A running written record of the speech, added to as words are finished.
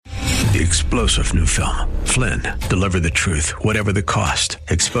The explosive new film, Flynn, Deliver the Truth, Whatever the Cost,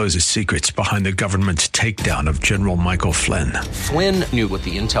 exposes secrets behind the government's takedown of General Michael Flynn. Flynn knew what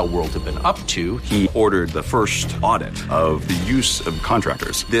the intel world had been up to. He ordered the first audit of the use of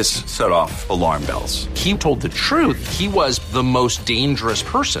contractors. This set off alarm bells. He told the truth. He was the most dangerous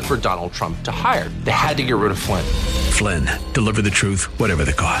person for Donald Trump to hire. They had to get rid of Flynn. Flynn, Deliver the Truth, Whatever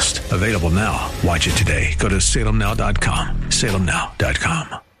the Cost. Available now. Watch it today. Go to salemnow.com.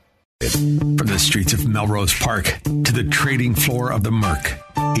 salemnow.com. From the streets of Melrose Park to the trading floor of the Merc,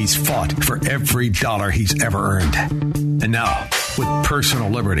 he's fought for every dollar he's ever earned. And now, with personal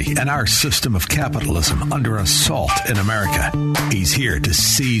liberty and our system of capitalism under assault in America, he's here to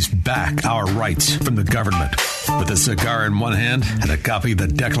seize back our rights from the government. With a cigar in one hand and a copy of the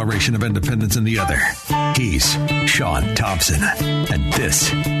Declaration of Independence in the other, he's Sean Thompson. And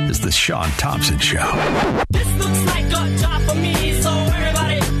this is the Sean Thompson Show. This looks like a job for me, so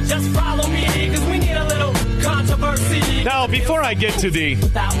everybody just follow me, because we need a little controversy. Now, before I get to the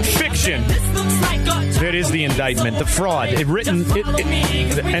fiction that is the indictment, the fraud,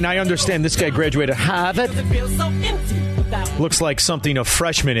 and I understand this guy graduated Harvard. Looks like something a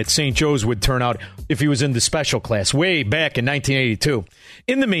freshman at St. Joe's would turn out if he was in the special class way back in 1982.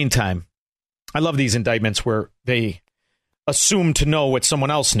 In the meantime, I love these indictments where they assume to know what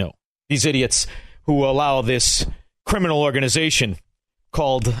someone else knew. These idiots who allow this criminal organization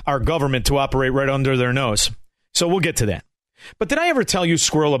called our government to operate right under their nose. So we'll get to that. But did I ever tell you,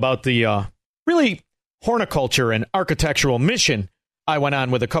 Squirrel, about the really horticulture and architectural mission I went on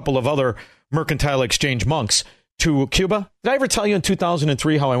with a couple of other mercantile exchange monks to Cuba? Did I ever tell you in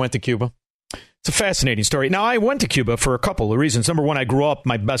 2003 how I went to Cuba? It's a fascinating story. Now, I went to Cuba for a couple of reasons. Number one, I grew up,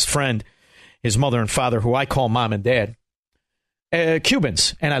 my best friend, his mother and father, who I call mom and dad,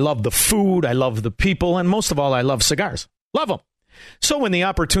 Cubans. And I love the food, I love the people, and most of all, I love cigars. Love them. So when the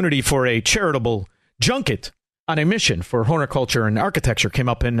opportunity for a charitable junket on a mission for horticulture and architecture came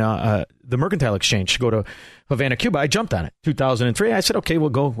up in the Mercantile Exchange to go to Havana, Cuba, I jumped on it. 2003, I said, okay, we'll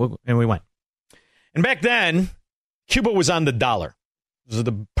go. And we went. And back then, Cuba was on the dollar. It was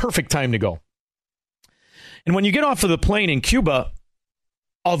the perfect time to go. And when you get off of the plane in Cuba,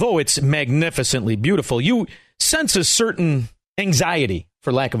 although it's magnificently beautiful, you sense a certain anxiety,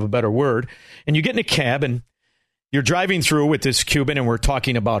 for lack of a better word. And you get in a cab and you're driving through with this Cuban, and we're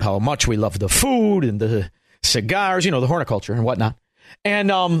talking about how much we love the food and the cigars, the horticulture and whatnot, and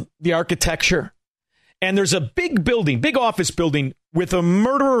the architecture. And there's a big building, big office building with a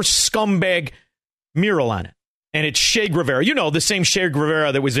murderer scumbag mural on it. And it's Che Guevara. The same Che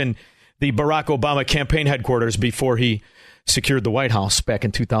Guevara that was in the Barack Obama campaign headquarters before he secured the White House back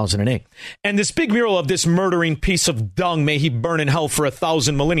in 2008. And this big mural of this murdering piece of dung, may he burn in hell for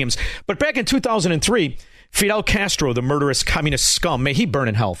 1,000 millenniums. But back in 2003, Fidel Castro, the murderous communist scum, may he burn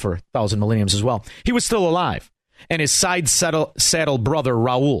in hell for 1,000 millenniums as well. He was still alive. And his side saddle brother,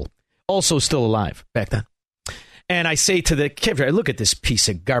 Raul, also still alive back then. And I say to the cab driver, look at this piece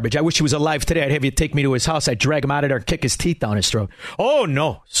of garbage. I wish he was alive today. I'd have you take me to his house. I'd drag him out of there and kick his teeth down his throat. Oh,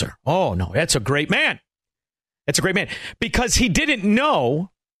 no, sir. Oh, no. That's a great man. That's a great man. Because he didn't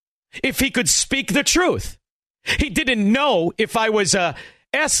know if he could speak the truth. He didn't know if I was a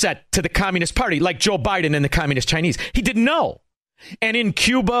asset to the Communist Party, like Joe Biden and the Communist Chinese. He didn't know. And in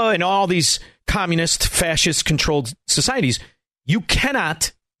Cuba and all these communist, fascist-controlled societies, you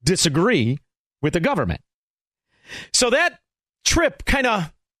cannot disagree with the government. So that trip kind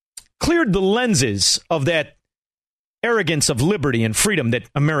of cleared the lenses of that arrogance of liberty and freedom that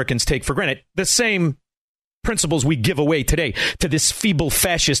Americans take for granted. The same principles we give away today to this feeble,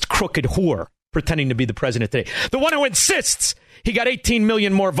 fascist, crooked whore pretending to be the president today. The one who insists he got 18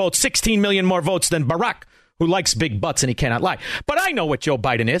 million more votes, 16 million more votes than Barack, who likes big butts and he cannot lie. But I know what Joe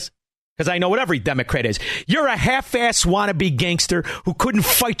Biden is, because I know what every Democrat is. You're a half-ass wannabe gangster who couldn't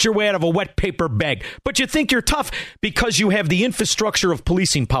fight your way out of a wet paper bag. But you think you're tough because you have the infrastructure of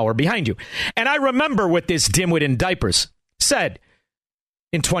policing power behind you. And I remember what this dimwit in diapers said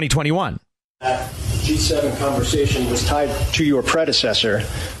in 2021. That G7 conversation was tied to your predecessor,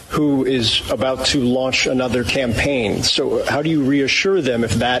 who is about to launch another campaign. So how do you reassure them,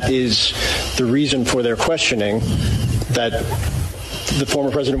 if that is the reason for their questioning, that the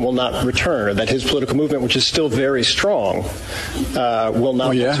former president will not return, or that his political movement, which is still very strong, will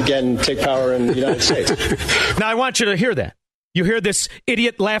not once again take power in the United States? Now, I want you to hear that. You hear this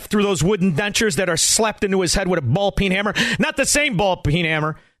idiot laugh through those wooden dentures that are slapped into his head with a ball-peen hammer? Not the same ball-peen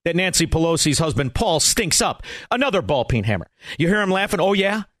hammer that Nancy Pelosi's husband, Paul, stinks up. Another ball-peen hammer. You hear him laughing? Oh,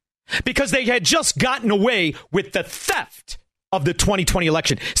 yeah? Because they had just gotten away with the theft of the 2020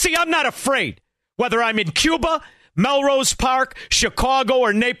 election. See, I'm not afraid. Whether I'm in Cuba, Melrose Park, Chicago,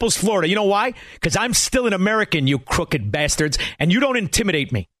 or Naples, Florida. You know why? Because I'm still an American, you crooked bastards, and you don't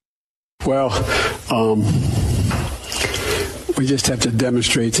intimidate me. Well, we just have to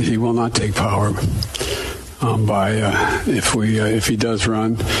demonstrate that he will not take power if he does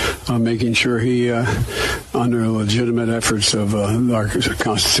run, making sure he, under legitimate efforts of our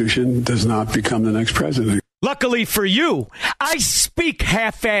Constitution, does not become the next president. Luckily for you, I speak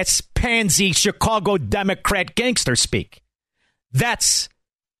half-ass pansy Chicago Democrat gangster speak. That's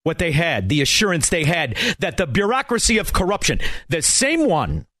what they had, the assurance they had that the bureaucracy of corruption, the same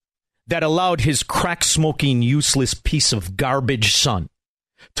one that allowed his crack-smoking, useless piece of garbage son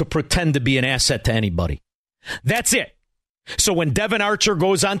to pretend to be an asset to anybody. That's it. So when Devin Archer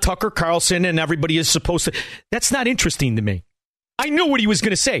goes on Tucker Carlson and everybody is supposed to, that's not interesting to me. I knew what he was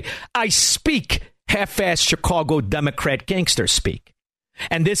going to say. I speak half-ass Chicago Democrat gangster speak.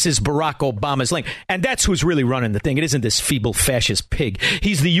 And this is Barack Obama's link. And that's who's really running the thing. It isn't this feeble fascist pig.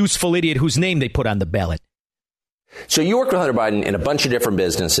 He's the useful idiot whose name they put on the ballot. So you worked with Hunter Biden in a bunch of different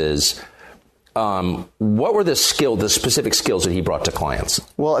businesses. What were the specific skills that he brought to clients?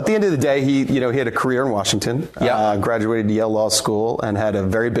 Well, at the end of the day, he had a career in Washington, graduated Yale Law School, and had a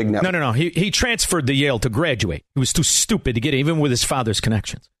very big network. No. He transferred to Yale to graduate. He was too stupid to get it, even with his father's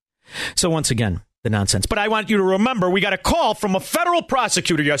connections. So once again, the nonsense. But I want you to remember, we got a call from a federal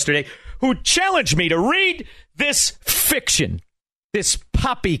prosecutor yesterday who challenged me to read this fiction, this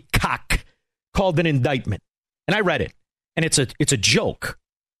poppycock called an indictment. And I read it, and it's a joke.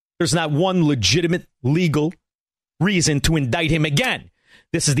 There's not one legitimate legal reason to indict him again.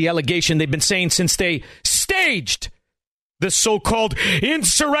 This is the allegation they've been saying since they staged the so-called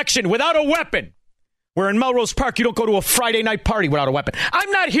insurrection without a weapon. Where in Melrose Park, you don't go to a Friday night party without a weapon. I'm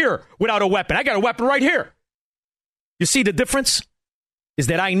not here without a weapon. I got a weapon right here. You see the difference? Is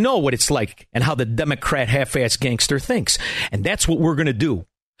that I know what it's like and how the Democrat half-ass gangster thinks. And that's what we're going to do.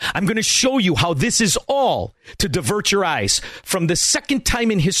 I'm going to show you how this is all to divert your eyes from the second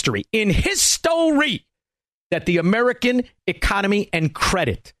time in history, that the American economy and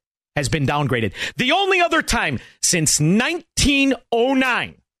credit has been downgraded. The only other time since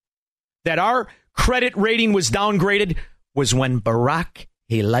 1909 that our credit rating was downgraded was when Barack,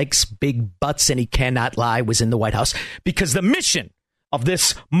 he likes big butts and he cannot lie, was in the White House, because the mission of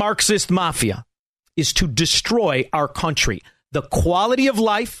this Marxist mafia is to destroy our country, the quality of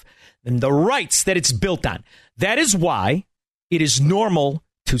life and the rights that it's built on. That is why it is normal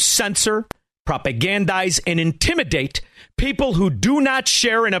to censor, propagandize, and intimidate people who do not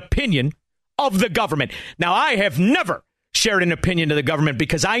share an opinion of the government. Now, I have never shared an opinion of the government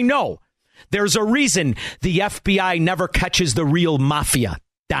because I know there's a reason the FBI never catches the real mafia,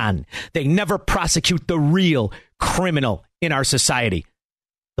 Don. They never prosecute the real criminal in our society.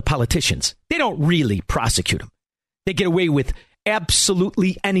 The politicians, they don't really prosecute them. They get away with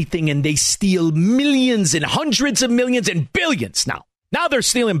absolutely anything, and they steal millions and hundreds of millions and billions now. Now they're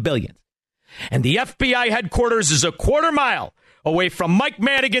stealing billions. And the FBI headquarters is a quarter mile away from Mike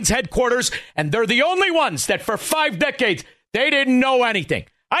Madigan's headquarters, and they're the only ones that for 5 decades, they didn't know anything.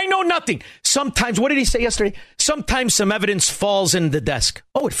 I know nothing. Sometimes, what did he say yesterday? Sometimes some evidence falls in the desk.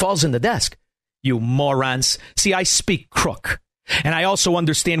 Oh, it falls in the desk. You morons. See, I speak crook. And I also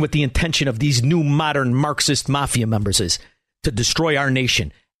understand what the intention of these new modern Marxist mafia members is, to destroy our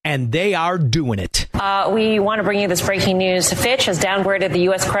nation. And they are doing it. We want to bring you this breaking news. Fitch has downgraded the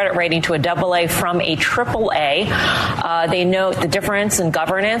U.S. credit rating to a AA from a AAA. They note the difference in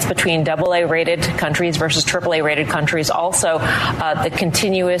governance between AA-rated countries versus AAA-rated countries. Also, the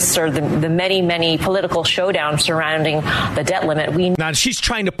continuous or the many, many political showdowns surrounding the debt limit. Now, she's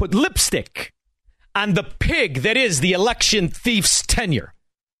trying to put lipstick on the pig that is the election thief's tenure.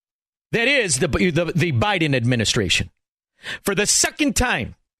 That is the Biden administration. For the second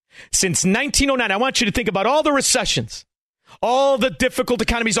time since 1909, I want you to think about all the recessions, all the difficult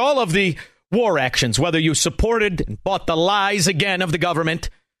economies, all of the war actions, whether you supported and bought the lies again of the government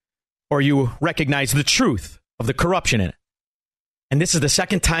or you recognize the truth of the corruption in it. And this is the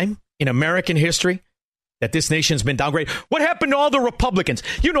second time in American history that this nation's been downgraded. What happened to all the Republicans?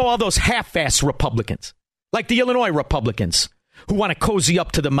 You know, all those half-ass Republicans, like the Illinois Republicans, who want to cozy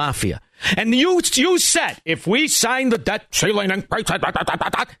up to the mafia. And you said, if we sign the debt ceiling,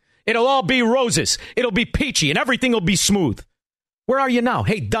 it'll all be roses. It'll be peachy and everything will be smooth. Where are you now?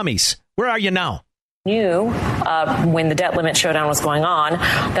 Hey, dummies, where are you now? Knew when the debt limit showdown was going on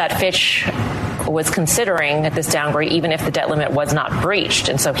that Fitch was considering this downgrade, even if the debt limit was not breached.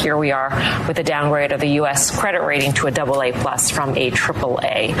 And so here we are with a downgrade of the U.S. credit rating to a AA plus from a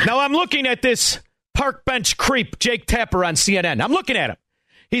AAA. Now I'm looking at this park bench creep, Jake Tapper on CNN. I'm looking at him.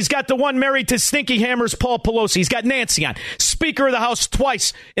 He's got the one married to Stinky Hammers, Paul Pelosi. He's got Nancy on. Speaker of the House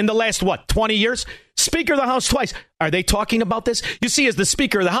twice in the last, 20 years? Speaker of the House twice. Are they talking about this? You see, as the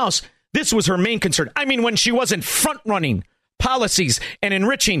Speaker of the House, this was her main concern. I mean, when she wasn't front-running policies and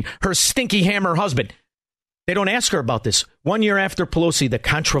enriching her Stinky Hammer husband. They don't ask her about this. 1 year after Pelosi, the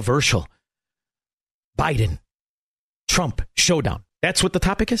controversial Biden-Trump showdown. That's what the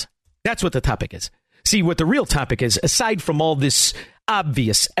topic is? That's what the topic is. See, what the real topic is, aside from all this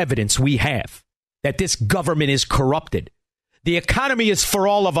obvious evidence we have that this government is corrupted, the economy is for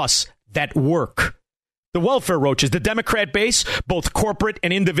all of us that work. The welfare roaches, the Democrat base, both corporate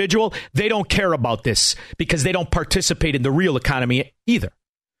and individual, they don't care about this because they don't participate in the real economy either.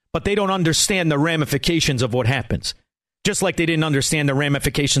 But they don't understand the ramifications of what happens, just like they didn't understand the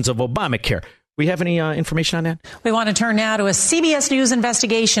ramifications of Obamacare. We have any information on that? We want to turn now to a CBS News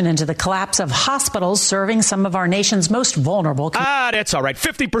investigation into the collapse of hospitals serving some of our nation's most vulnerable. That's all right.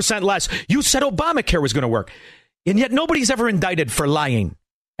 50% less. You said Obamacare was going to work. And yet nobody's ever indicted for lying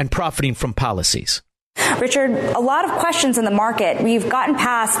and profiting from policies. Richard, a lot of questions in the market. We've gotten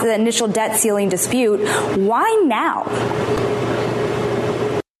past the initial debt ceiling dispute. Why now?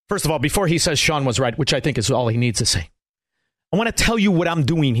 First of all, before he says Sean was right, which I think is all he needs to say, I want to tell you what I'm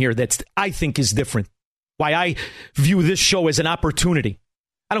doing here that I think is different. Why I view this show as an opportunity.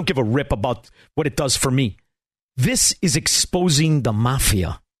 I don't give a rip about what it does for me. This is exposing the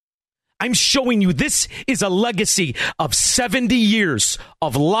mafia. I'm showing you this is a legacy of 70 years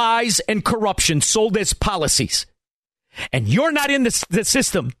of lies and corruption sold as policies. And you're not in the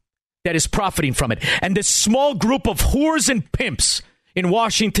system that is profiting from it. And this small group of whores and pimps in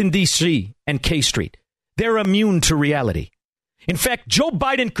Washington, D.C. and K Street, they're immune to reality. In fact, Joe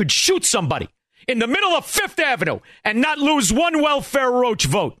Biden could shoot somebody in the middle of Fifth Avenue and not lose one welfare roach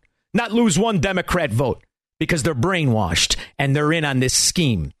vote, not lose one Democrat vote, because they're brainwashed and they're in on this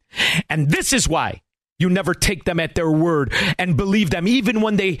scheme. And this is why you never take them at their word and believe them, even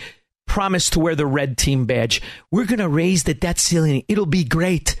when they promise to wear the red team badge. We're going to raise the debt ceiling. It'll be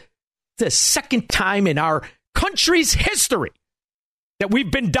great. It's the second time in our country's history that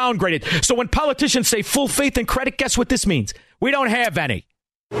we've been downgraded. So when politicians say full faith and credit, guess what this means? We don't have any.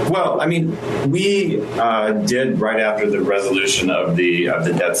 Well, I mean, we did right after the resolution of the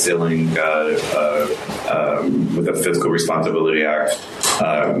debt ceiling with the Fiscal Responsibility Act.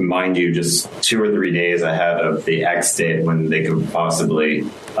 Mind you, just 2 or 3 days ahead of the X date when they could possibly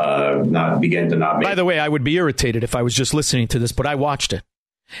not begin to not make. By the way, I would be irritated if I was just listening to this, but I watched it.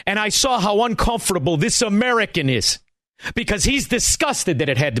 And I saw how uncomfortable this American is because he's disgusted that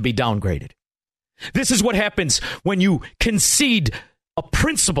it had to be downgraded. This is what happens when you concede a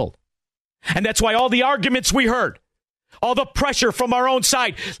principle. And that's why all the arguments we heard, all the pressure from our own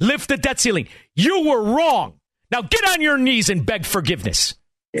side, lift the debt ceiling. You were wrong. Now get on your knees and beg forgiveness.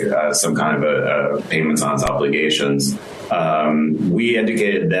 Some kind of a payments on obligations. We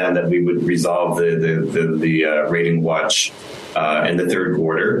indicated then that we would resolve the rating watch in the third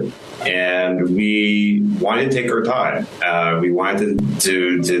quarter, and we wanted to take our time. We wanted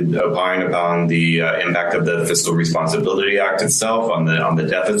to opine upon the impact of the Fiscal Responsibility Act itself on the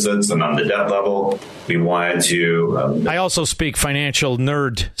deficits and on the debt level. We wanted to. I also speak financial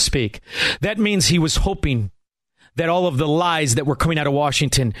nerd speak. That means he was hoping that all of the lies that were coming out of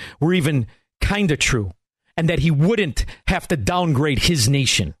Washington were even kind of true, and that he wouldn't have to downgrade his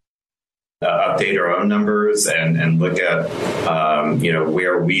nation. Update our own numbers and look at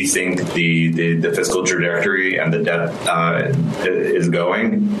where we think the fiscal trajectory and the debt is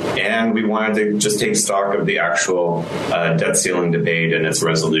going, and we wanted to just take stock of the actual debt ceiling debate and its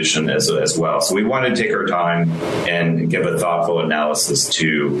resolution as well. So we wanted to take our time and give a thoughtful analysis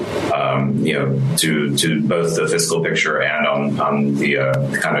to both the fiscal picture and on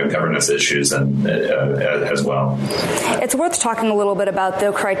the kind of governance issues and as well. It's worth talking a little bit about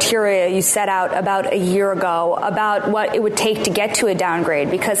the criteria you set out about a year ago about what it would take to get to a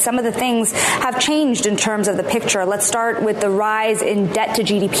downgrade, because some of the things have changed in terms of the picture. Let's start with the rise in debt to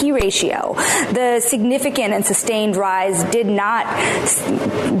GDP ratio. The significant and sustained rise did not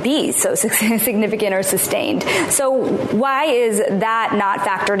be so significant or sustained. So why is that not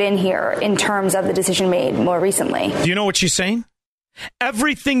factored in here in terms of the decision made more recently? Do you know what she's saying?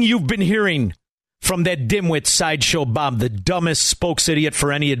 Everything you've been hearing from that dimwit Sideshow Bob, the dumbest spokes idiot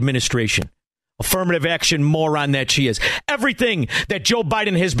for any administration. Affirmative action moron that she is. Everything that Joe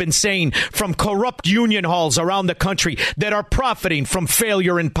Biden has been saying from corrupt union halls around the country that are profiting from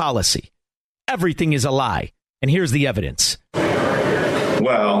failure in policy. Everything is a lie. And here's the evidence.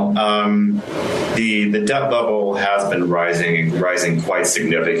 Well, the debt level has been rising quite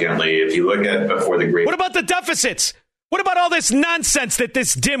significantly. If you look at before the great... What about the deficits? What about all this nonsense that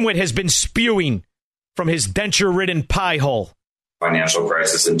this dimwit has been spewing from his denture-ridden pie hole? Financial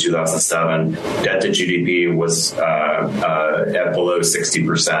crisis in 2007, debt to GDP was at below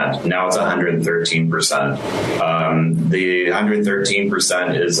 60%. Now it's 113%. The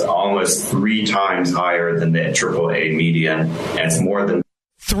 113% is almost 3 times higher than the AAA median, and it's more than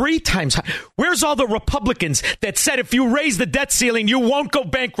 3 times higher. Where's all the Republicans that said if you raise the debt ceiling, you won't go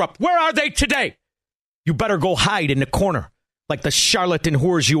bankrupt? Where are they today? You better go hide in the corner like the charlatan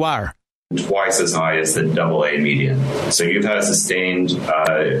whores you are. Twice as high as the AA median. So you've had a sustained,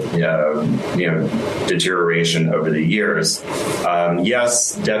 deterioration over the years.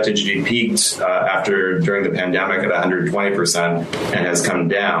 Yes, debt to GDP peaked during the pandemic at 120% and has come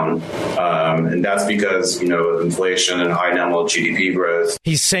down, and that's because of inflation and high nominal GDP growth.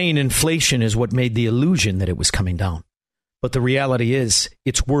 He's saying inflation is what made the illusion that it was coming down, but the reality is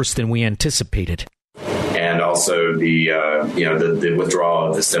it's worse than we anticipated. And also the withdrawal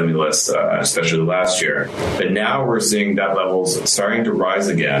of the stimulus, especially last year. But now we're seeing debt levels starting to rise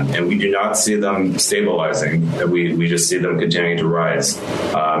again, and we do not see them stabilizing. We just see them continuing to rise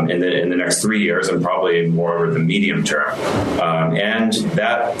in the next 3 years, and probably more over the medium term. And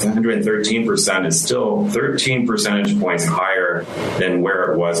that 113% is still 13 percentage points higher than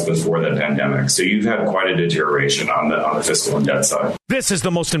where it was before the pandemic. So you've had quite a deterioration on the fiscal and debt side. This is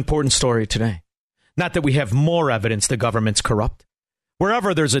the most important story today. Not that we have more evidence the government's corrupt.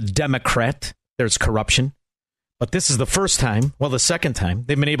 Wherever there's a Democrat, there's corruption. But this is the first time, the second time,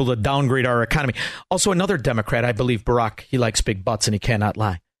 they've been able to downgrade our economy. Also, another Democrat, I believe, Barack, he likes big butts and he cannot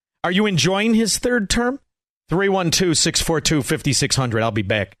lie. Are you enjoying his third term? 312-642-5600. I'll be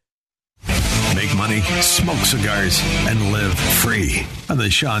back. Make money, smoke cigars, and live free on the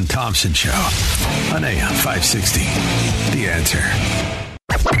Sean Thompson Show on AM 560. The Answer.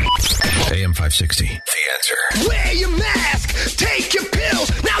 AM 560. The Answer. Wear your mask. Take your pills.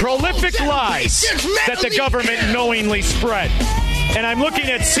 Now prolific lies that the government knowingly spread. And I'm looking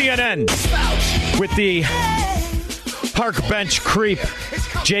at CNN with the park bench creep,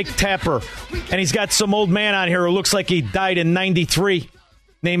 Jake Tapper. And he's got some old man on here who looks like he died in 93.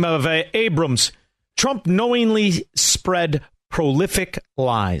 Name of Abrams. Trump knowingly spread prolific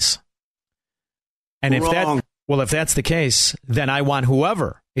lies. And if that's the case, then I want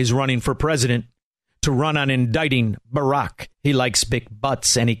whoever is running for president to run on indicting Barack. He likes big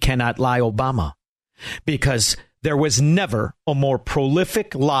butts and he cannot lie, Obama. Because there was never a more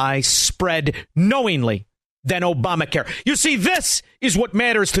prolific lie spread knowingly than Obamacare. You see, this is what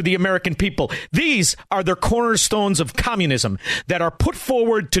matters to the American people. These are the cornerstones of communism that are put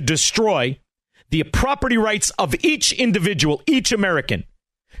forward to destroy the property rights of each individual, each American.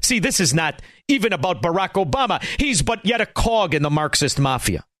 See, this is not even about Barack Obama. He's but yet a cog in the Marxist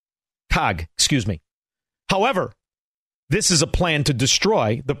mafia. However, this is a plan to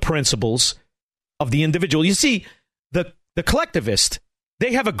destroy the principles of the individual. You see, the collectivist,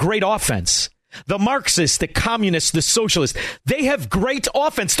 they have a great offense. The Marxists, the communists, the socialists, they have great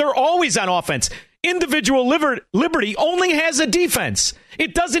offense. They're always on offense. Individual liberty only has a defense.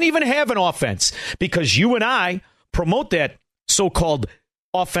 It doesn't even have an offense because you and I promote that so-called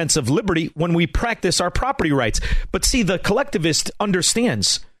offensive liberty when we practice our property rights. But see, the collectivist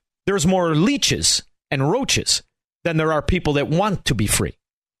understands there's more leeches and roaches than there are people that want to be free.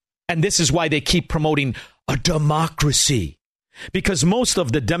 And this is why they keep promoting a democracy. Because most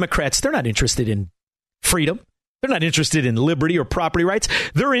of the Democrats, they're not interested in freedom. They're not interested in liberty or property rights.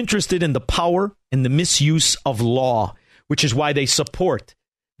 They're interested in the power and the misuse of law, which is why they support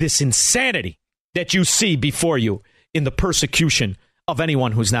this insanity that you see before you in the persecution of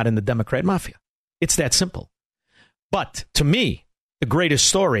anyone who's not in the Democrat mafia. It's that simple. But to me, the greatest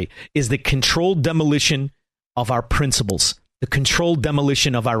story is the controlled demolition of our principles, the controlled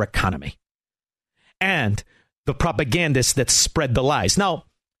demolition of our economy, and the propagandists that spread the lies. Now,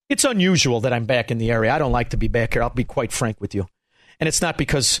 it's unusual that I'm back in the area. I don't like to be back here. I'll be quite frank with you. And it's not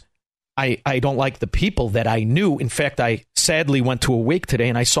because I don't like the people that I knew. In fact, I sadly went to a wake today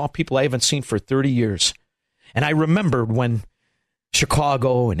and I saw people I haven't seen for 30 years. And I remembered when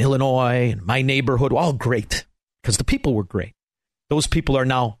Chicago and Illinois and my neighborhood were all great because the people were great. Those people are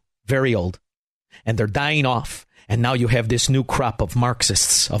now very old and they're dying off. And now you have this new crop of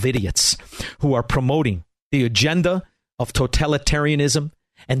Marxists, of idiots who are promoting the agenda of totalitarianism,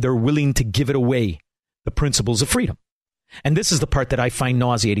 and they're willing to give it away, the principles of freedom. And this is the part that I find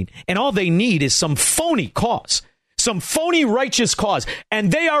nauseating. And all they need is some phony cause, some phony righteous cause,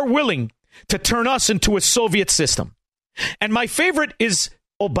 and they are willing to turn us into a Soviet system. And my favorite is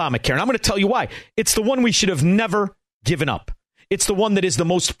Obamacare, and I'm going to tell you why. It's the one we should have never given up. It's the one that is the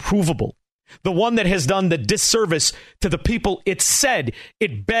most provable. The one that has done the disservice to the people it said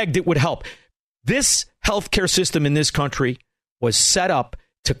it begged it would help. This healthcare system in this country was set up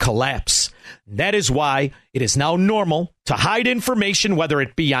to collapse. That is why it is now normal to hide information, whether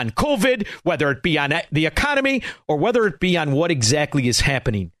it be on COVID, whether it be on the economy, or whether it be on what exactly is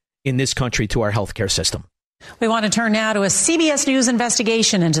happening in this country to our healthcare system. We want to turn now to a CBS News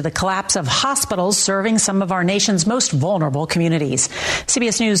investigation into the collapse of hospitals serving some of our nation's most vulnerable communities.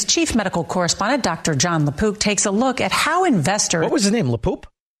 CBS News chief medical correspondent Dr. John LaPook takes a look at how investors... What was his name, LaPook?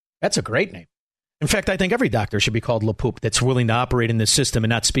 That's a great name. In fact, I think every doctor should be called LaPook that's willing to operate in this system and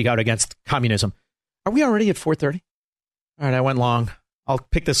not speak out against communism. Are we already at 4:30? All right, I went long. I'll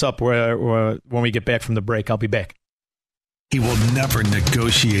pick this up when we get back from the break. I'll be back. He will never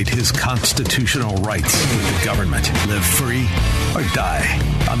negotiate his constitutional rights with the government. Live free or die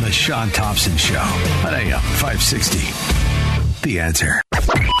on the Sean Thompson Show on AM 560. The Answer.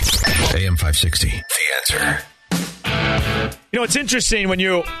 AM 560. The Answer. You know, it's interesting when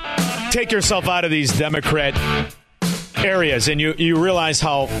you take yourself out of these Democrat areas and you realize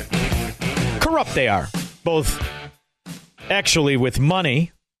how corrupt they are, both actually with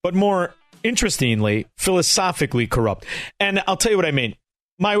money, but more interestingly, philosophically corrupt. And I'll tell you what I mean.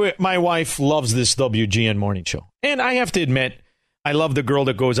 My wife loves this WGN morning show. And I have to admit, I love the girl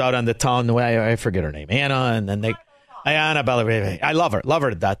that goes out on the town. The way I forget her name, Anna, and then Annabella. I love her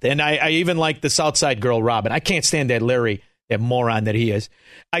to death. And I even like the Southside girl, Robin. I can't stand that Larry, that moron that he is.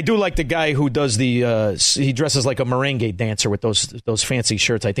 I do like the guy who does he dresses like a merengue dancer with those fancy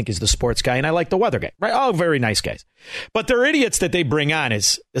shirts. I think he's the sports guy. And I like the weather guy, right? All very nice guys. But their idiots that they bring on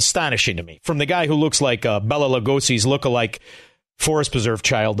is astonishing to me. From the guy who looks like Bela Lugosi's lookalike Forest Preserve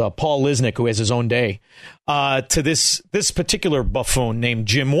child, Paul Lisnick, who has his own day, to this particular buffoon named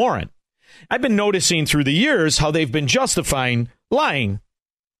Jim Warren. I've been noticing through the years how they've been justifying lying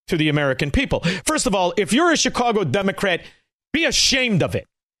to the American people. First of all, if you're a Chicago Democrat, be ashamed of it.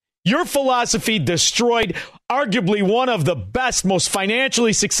 Your philosophy destroyed arguably one of the best, most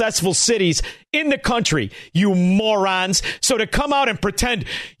financially successful cities in the country, you morons. So to come out and pretend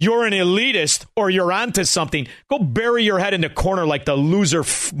you're an elitist or you're onto something, go bury your head in the corner like the loser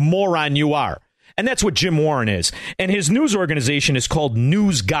moron you are. And that's what Jim Warren is. And his news organization is called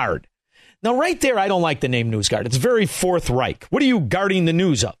NewsGuard. Now, right there, I don't like the name NewsGuard. It's very Fourth Reich. What are you guarding the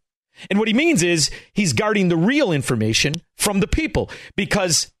news of? And what he means is he's guarding the real information from the people,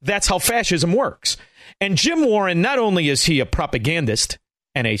 because that's how fascism works. And Jim Warren, not only is he a propagandist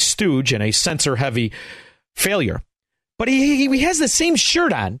and a stooge and a censor-heavy failure, but he has the same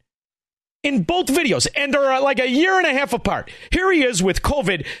shirt on in both videos, and they're like a year and a half apart. Here he is with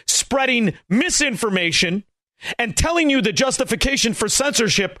COVID spreading misinformation and telling you the justification for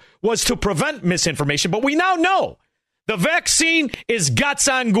censorship was to prevent misinformation. But we now know the vaccine is guts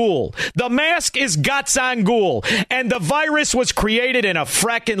on ghoul. The mask is guts on ghoul. And the virus was created in a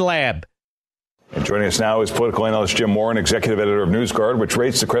fracking lab. And joining us now is political analyst Jim Warren, executive editor of NewsGuard, which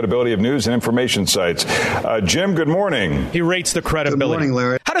rates the credibility of news and information sites. Jim, good morning. He rates the credibility. Good morning,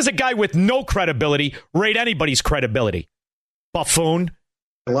 Larry. How does a guy with no credibility rate anybody's credibility? Buffoon.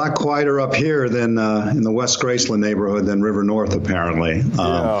 A lot quieter up here than in the West Graceland neighborhood than River North, apparently.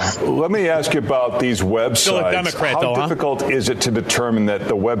 Let me ask you about these websites. Still a Democrat, How though, difficult is it to determine that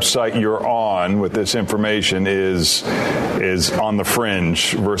the website you're on with this information is on the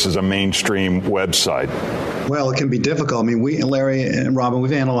fringe versus a mainstream website? Well, it can be difficult. I mean, Larry and Robin,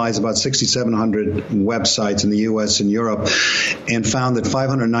 we've analyzed about 6,700 websites in the U.S. and Europe and found that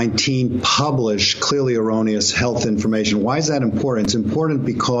 519 publish clearly erroneous health information. Why is that important? It's important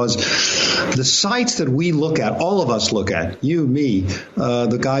because the sites that we look at, all of us look at, you, me,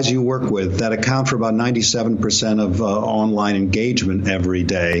 the guys you work with, that account for about 97% of online engagement every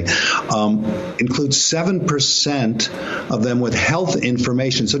day, include 7% of them with health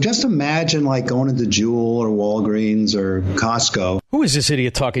information. So just imagine like going into Jewel or Walgreens or Costco. Who is this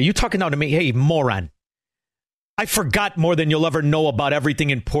idiot talking? You talking now to me? Hey, moron. I forgot more than you'll ever know about everything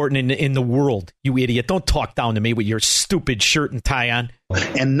important in the world, you idiot. Don't talk down to me with your stupid shirt and tie on.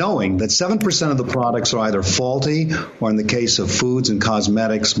 And knowing that 7% of the products are either faulty or, in the case of foods and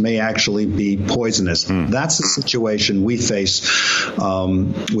cosmetics, may actually be poisonous. That's the situation we face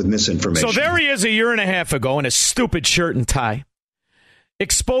with misinformation. So there he is a year and a half ago in a stupid shirt and tie,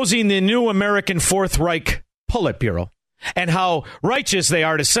 exposing the new American Fourth Reich Politburo and how righteous they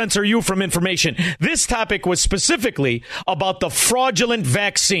are to censor you from information. This topic was specifically about the fraudulent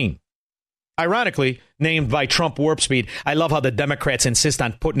vaccine, ironically named by Trump Warp Speed. I love how the Democrats insist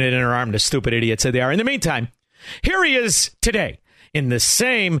on putting it in her arm, the stupid idiots that they are. In the meantime, here he is today in the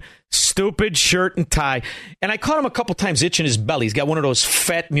same stupid shirt and tie. And I caught him a couple times itching his belly. He's got one of those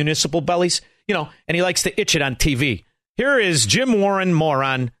fat municipal bellies, and he likes to itch it on TV. Here is Jim Warren,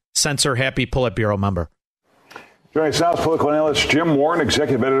 moron, censor-happy Politburo member. Joining us now is political analyst Jim Warren,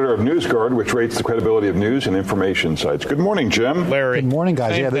 executive editor of NewsGuard, which rates the credibility of news and information sites. Good morning, Jim. Larry. Good morning,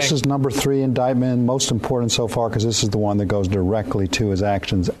 guys. Same this thing. is number 3 indictment, most important so far because this is the one that goes directly to his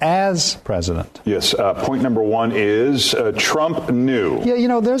actions as president. Yes. Point number 1 is Trump knew.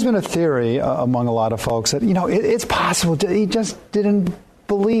 Yeah, there's been a theory among a lot of folks that, it's possible he just didn't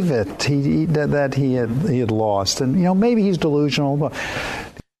believe it, that he had lost. And, maybe he's delusional. But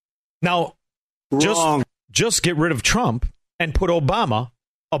Now, just get rid of Trump and put Obama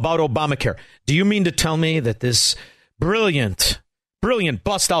about Obamacare. Do you mean to tell me that this brilliant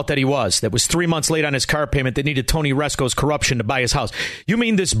bust out that was 3 months late on his car payment, that needed Tony Resco's corruption to buy his house? You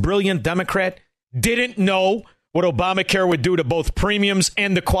mean this brilliant Democrat didn't know what Obamacare would do to both premiums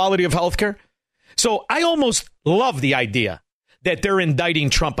and the quality of health care? So I almost love the idea that they're indicting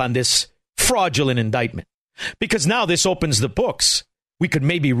Trump on this fraudulent indictment, because now this opens the books. We could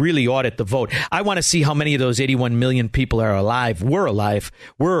maybe really audit the vote. I want to see how many of those 81 million people are alive. We're alive.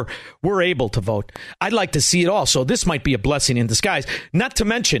 We're able to vote. I'd like to see it all. So this might be a blessing in disguise. Not to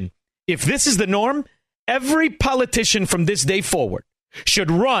mention, if this is the norm, every politician from this day forward should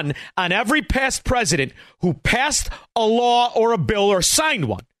run on every past president who passed a law or a bill or signed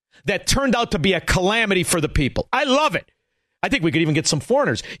one that turned out to be a calamity for the people. I love it. I think we could even get some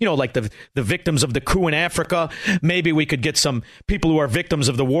foreigners, like the victims of the coup in Africa. Maybe we could get some people who are victims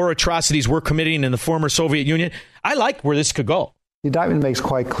of the war atrocities we're committing in the former Soviet Union. I like where this could go. The indictment makes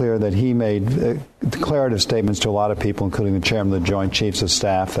quite clear that he made declarative statements to a lot of people, including the chairman of the Joint Chiefs of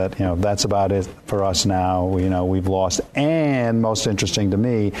Staff, that, that's about it for us now. We've lost. And most interesting to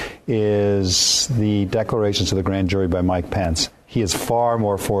me is the declarations to the grand jury by Mike Pence. He is far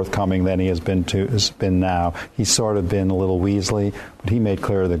more forthcoming than he has been now. He's sort of been a little Weasley, but he made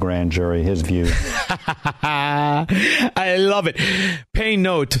clear to the grand jury his view. I love it. Pay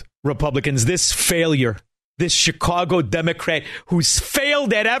note, Republicans, this failure, this Chicago Democrat who's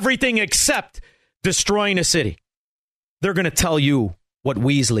failed at everything except destroying a city. They're going to tell you what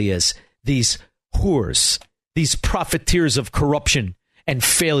Weasley is. These whores, these profiteers of corruption and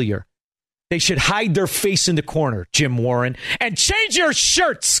failure. They should hide their face in the corner, Jim Warren, and change your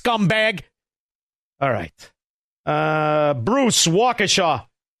shirt, scumbag. All right. Bruce Waukesha.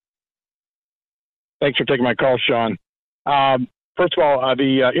 Thanks for taking my call, Sean. First of all,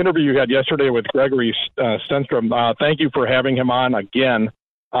 the interview you had yesterday with Gregory Stenstrom, thank you for having him on again.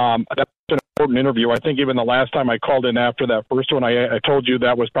 That's an important interview. I think even the last time I called in after that first one, I told you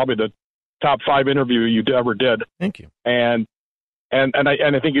that was probably the top 5 interview you ever did. Thank you. And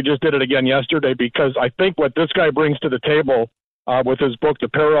I think you just did it again yesterday, because I think what this guy brings to the table with his book, The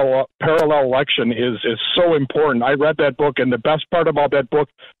Parallel Election, is so important. I read that book, and the best part about that book,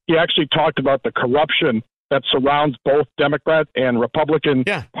 he actually talked about the corruption that surrounds both Democrat and Republican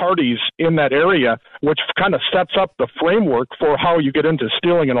parties in that area, which kind of sets up the framework for how you get into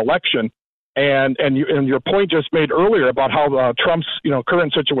stealing an election. And your point just made earlier about how Trump's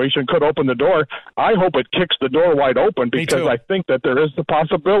current situation could open the door. I hope it kicks the door wide open, because I think that there is the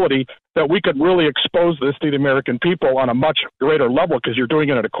possibility that we could really expose this to the American people on a much greater level, because you're doing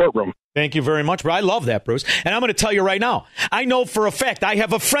it in a courtroom. Thank you very much, bro. I love that, Bruce. And I'm going to tell you right now, I know for a fact I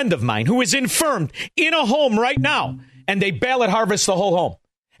have a friend of mine who is infirmed in a home right now, and they ballot harvest the whole home.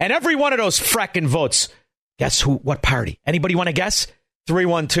 And every one of those fracking votes, guess who? What party? Anybody want to guess?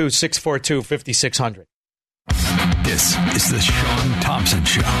 312-642-5600. This is the Sean Thompson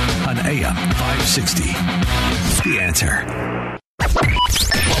Show on AM 560. The Answer.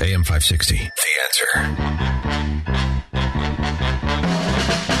 AM 560. The Answer.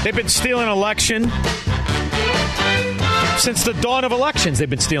 They've been stealing election since the dawn of elections. They've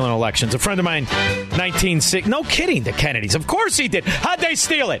been stealing elections. A friend of mine, 1960. No kidding, the Kennedys. Of course he did. How'd they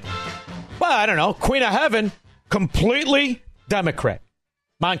steal it? Well, I don't know. Queen of Heaven, completely Democrat.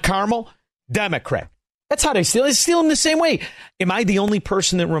 Mount Carmel, Democrat. That's how they steal. They steal them the same way. Am I the only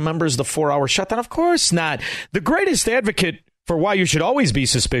person that remembers the 4-hour shutdown? Of course not. The greatest advocate for why you should always be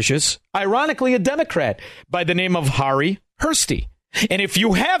suspicious, ironically, a Democrat by the name of Harry Hursty. And if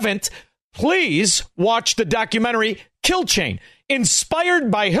you haven't, please watch the documentary Kill Chain,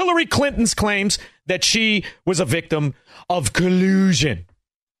 inspired by Hillary Clinton's claims that she was a victim of collusion.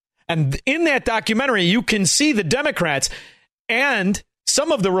 And in that documentary, you can see the Democrats and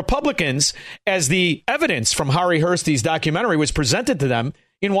some of the Republicans as the evidence from Harry Hursty's documentary was presented to them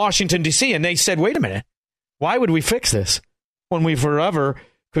in Washington, D.C. And they said, wait a minute, why would we fix this when we forever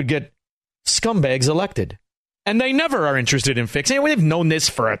could get scumbags elected? And they never are interested in fixing it. We've known this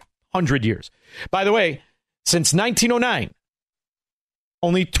for 100 years. By the way, since 1909,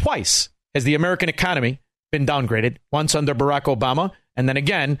 only twice has the American economy been downgraded, once under Barack Obama, and then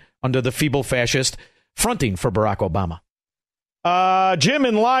again under the feeble fascist fronting for Barack Obama. Jim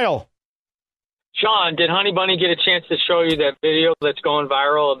and Lyle. Sean, did Honey Bunny get a chance to show you that video that's going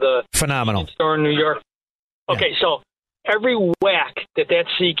viral of the phenomenal store in New York? Okay, so every whack that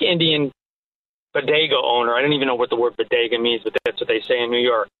Sikh Indian bodega owner, I don't even know what the word bodega means, but that's what they say in New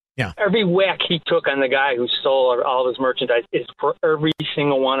York. Yeah. Every whack he took on the guy who stole all his merchandise is for every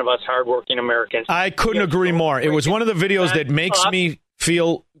single one of us hardworking Americans. I couldn't agree more. It was one of the videos that makes me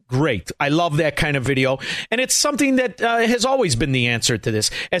feel great. I love that kind of video. And it's something that has always been the answer to this.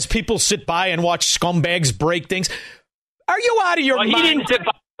 As people sit by and watch scumbags break things. Are you out of your mind? He didn't sit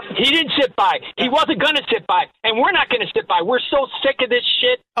by. He didn't sit by. He wasn't going to sit by. And we're not going to sit by. We're so sick of this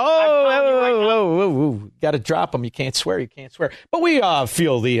shit. Oh. Got to drop them. You can't swear. But we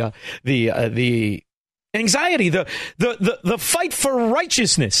feel the anxiety, the fight for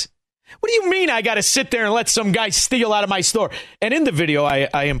righteousness. What do you mean I got to sit there and let some guy steal out of my store? And in the video,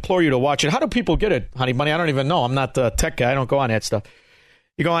 I implore you to watch it. How do people get it, Honey Bunny? I don't even know. I'm not the tech guy. I don't go on that stuff.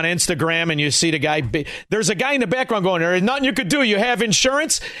 You go on Instagram and you see the guy. There's a guy in the background going, there is nothing you could do. You have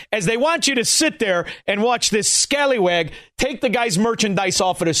insurance. As they want you to sit there and watch this scallywag take the guy's merchandise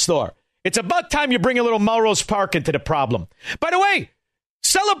off of the store. It's about time you bring a little Melrose Park into the problem. By the way,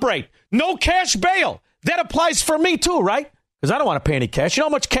 celebrate. No cash bail. That applies for me too, right? Because I don't want to pay any cash. You know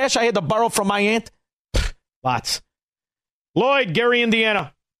how much cash I had to borrow from my aunt? Lots. Lloyd, Gary,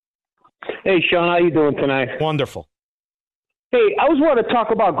 Indiana. Hey, Sean, how you doing tonight? Wonderful. Hey, I was want to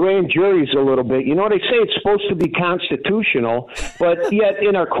talk about grand juries a little bit. You know, they say it's supposed to be constitutional, but yet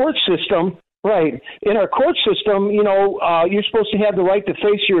in our court system, right, you're supposed to have the right to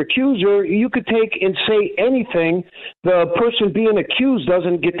face your accuser. You could take and say anything. The person being accused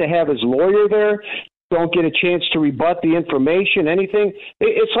doesn't get to have his lawyer there. Don't get a chance to rebut the information, anything.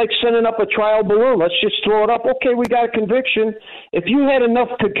 It's like sending up a trial balloon. Let's just throw it up. Okay, we got a conviction. If you had enough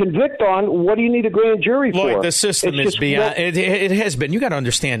to convict on, what do you need a grand jury for? Look, the system is beyond. It has been. You got to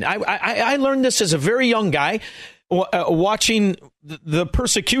understand. I learned this as a very young guy, watching the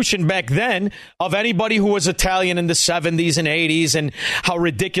persecution back then of anybody who was Italian in the 70s and 80s, and how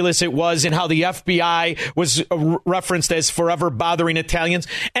ridiculous it was, and how the FBI was referenced as forever bothering Italians,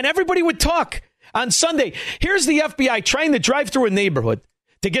 and everybody would talk. On Sunday, here's the FBI trying to drive through a neighborhood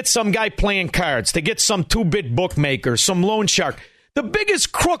to get some guy playing cards, to get some two-bit bookmaker, some loan shark. The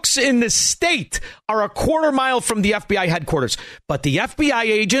biggest crooks in the state are a quarter mile from the FBI headquarters. But the FBI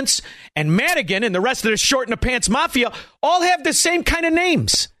agents and Madigan and the rest of the short-in-the-pants mafia all have the same kind of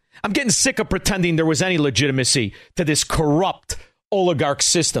names. I'm getting sick of pretending there was any legitimacy to this corrupt oligarch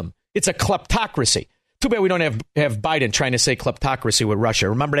system. It's a kleptocracy. Too bad we don't have Biden trying to say kleptocracy with Russia.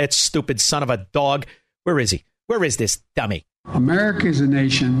 Remember that stupid son of a dog? Where is he? Where is this dummy? America is a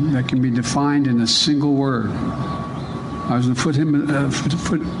nation that can be defined in a single word. I was going to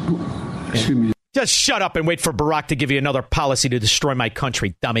excuse me. Just shut up and wait for Barack to give you another policy to destroy my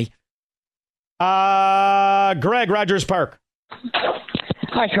country, dummy. Greg, Rogers Park.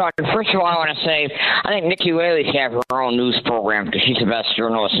 Hi, Sean. First of all, I want to say I think Nikki Haley should have her own news program because she's the best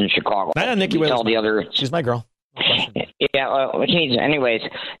journalist in Chicago. Nikki Haley. She's my girl. Yeah, anyways,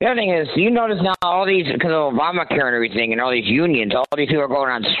 the other thing is, do you notice now all these, because of Obamacare and everything, and all these unions, all these people are going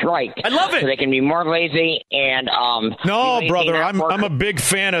on strike. I love it. So they can be more lazy and no, brother, I'm a big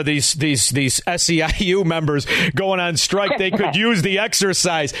fan of these SEIU members going on strike. They could use the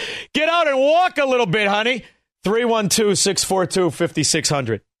exercise. Get out and walk a little bit, honey.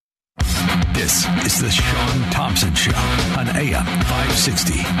 312-642-5600. This is the Sean Thompson Show on AM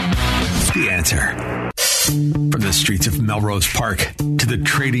 560. The Answer. From the streets of Melrose Park to the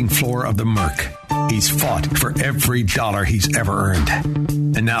trading floor of the Merc, he's fought for every dollar he's ever earned.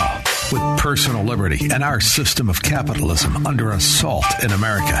 And now, with personal liberty and our system of capitalism under assault in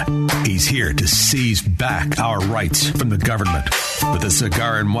America, he's here to seize back our rights from the government. With a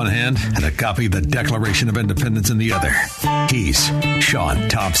cigar in one hand and a copy of the Declaration of Independence in the other, he's Sean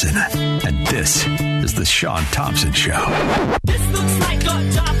Thompson. And this is the Sean Thompson Show. This looks like a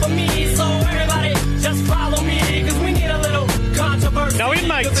job for me, so everybody just follow me, because we need a little controversy. Now, in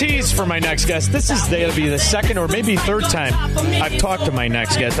my tease for my next guest, this is going to be the second or maybe third time I've talked to my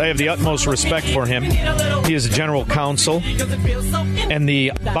next guest. I have the utmost respect for him. He is general counsel and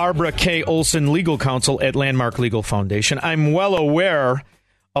the Barbara K. Olson legal counsel at Landmark Legal Foundation. I'm well aware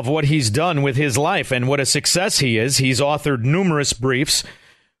of what he's done with his life and what a success he is. He's authored numerous briefs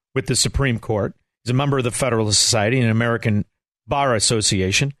with the Supreme Court. He's a member of the Federalist Society and American Bar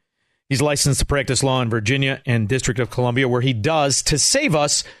Association. He's licensed to practice law in Virginia and District of Columbia, where he does to save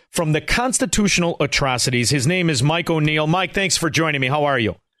us from the constitutional atrocities. His name is Mike O'Neill. Mike, thanks for joining me. How are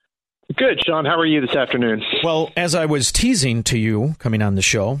you? Good, Sean. How are you this afternoon? Well, as I was teasing to you coming on the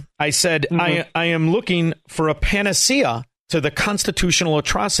show, I said I am looking for a panacea to the constitutional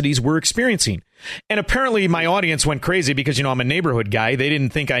atrocities we're experiencing. And apparently my audience went crazy because, I'm a neighborhood guy. They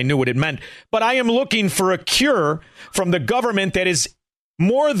didn't think I knew what it meant. But I am looking for a cure from the government that is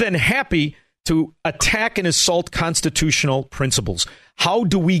more than happy to attack and assault constitutional principles. How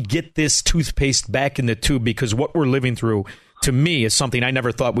do we get this toothpaste back in the tube? Because what we're living through, to me, is something I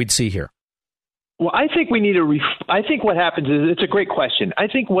never thought we'd see here. Well, I think we need to. I think what happens is it's a great question. I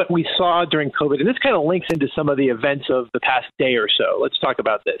think what we saw during COVID, and this kind of links into some of the events of the past day or so. Let's talk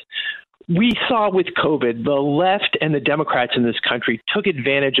about this. We saw with COVID, the left and the Democrats in this country took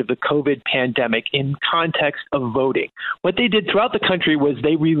advantage of the COVID pandemic in context of voting. What they did throughout the country was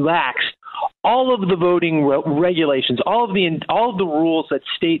they relaxed all of the voting regulations, all of the rules that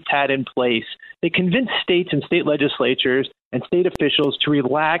states had in place. They convinced states and state legislatures and state officials to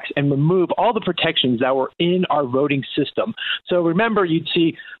relax and remove all the protections that were in our voting system. So remember, you'd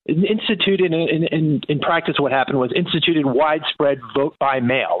see instituted in practice. What happened was instituted widespread vote by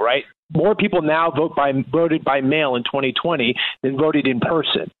mail. Right, more people now voted by mail in 2020 than voted in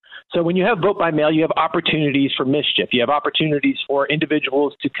person. So when you have vote by mail, you have opportunities for mischief. You have opportunities for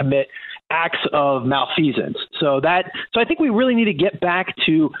individuals to commit acts of malfeasance. So I think we really need to get back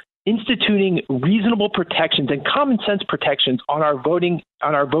to instituting reasonable protections and common sense protections on our voting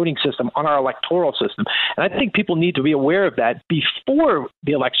system, on our electoral system. And I think people need to be aware of that before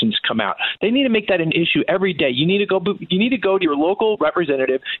the elections come out. They need to make that an issue every day. You need to go to your local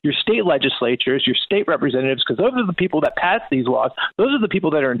representative, your state legislatures, your state representatives, because those are the people that pass these laws. Those are the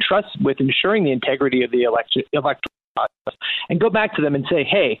people that are entrusted with ensuring the integrity of the electoral process. And go back to them and say,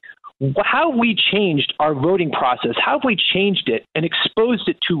 hey, how have we changed our voting process? How have we changed it and exposed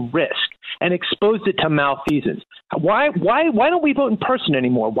it to risk and exposed it to malfeasance? Why don't we vote in person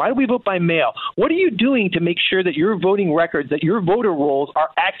anymore? Why do we vote by mail? What are you doing to make sure that your voting records, that your voter rolls are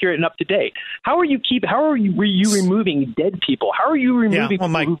accurate and up to date? How are you removing dead people? How are you removing people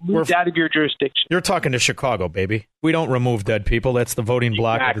who moved out of your jurisdiction? You're talking to Chicago, baby. We don't remove dead people. That's the voting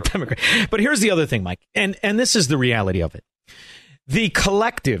bloc of the Democrats. But here's the other thing, Mike, and this is the reality of it. The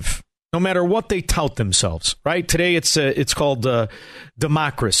collective, no matter what they tout themselves, right? Today it's called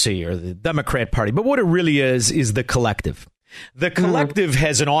democracy or the Democrat Party. But what it really is the collective. The collective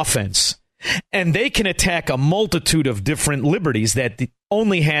has an offense, and they can attack a multitude of different liberties that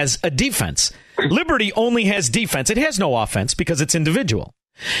only has a defense. Liberty only has defense. It has no offense because it's individual.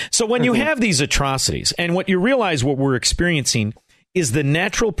 So when you have these atrocities, and what you realize what we're experiencing is the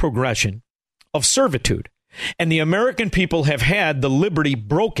natural progression of servitude. And the American people have had the liberty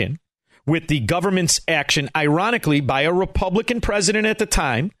broken with the government's action, ironically, by a Republican president at the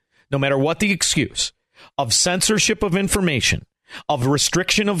time, no matter what the excuse, of censorship of information, of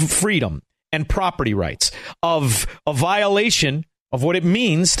restriction of freedom and property rights, of a violation of what it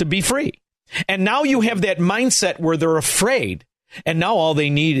means to be free. And now you have that mindset where they're afraid, and now all they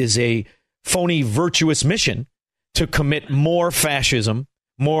need is a phony virtuous mission to commit more fascism,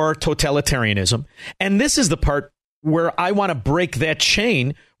 more totalitarianism. And this is the part where I want to break that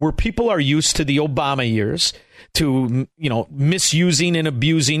chain where people are used to the Obama years, to, misusing and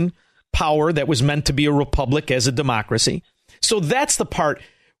abusing power that was meant to be a republic as a democracy. So that's the part.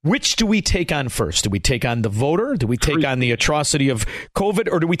 Which do we take on first? Do we take on the voter? Do we take on the atrocity of COVID?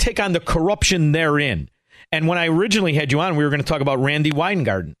 Or do we take on the corruption therein? And when I originally had you on, we were going to talk about Randy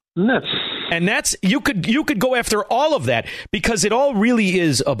Weingarten. And that's you could go after all of that, because it all really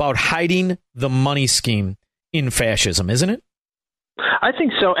is about hiding the money scheme in fascism, isn't it? I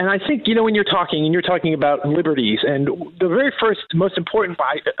think so. And I think, when you're talking about liberties, and the very first, most important,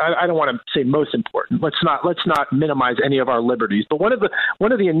 I don't want to say most important. Let's not minimize any of our liberties. But one of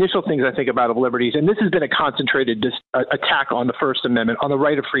the initial things I think about of liberties, and this has been a concentrated attack on the First Amendment, on the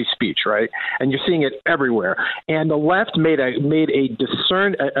right of free speech, right? And you're seeing it everywhere. And the left made a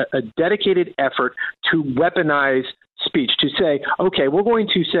dedicated effort to weaponize speech, to say, okay, we're going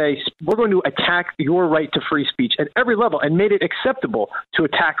to attack your right to free speech at every level, and made it acceptable to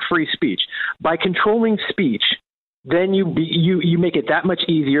attack free speech. By controlling speech, then you make it that much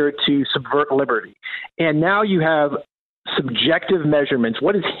easier to subvert liberty. And now you have subjective measurements.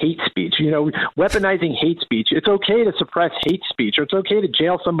 What is hate speech? Weaponizing hate speech. It's okay to suppress hate speech, or it's okay to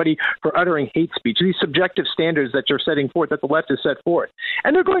jail somebody for uttering hate speech. These subjective standards that you're setting forth, that the left has set forth.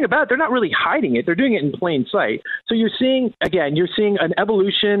 And they're going about, they're not really hiding it. They're doing it in plain sight. So you're seeing an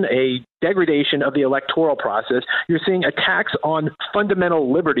evolution, a degradation of the electoral process. You're seeing attacks on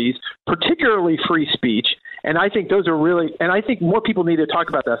fundamental liberties, particularly free speech. And I think those are and I think more people need to talk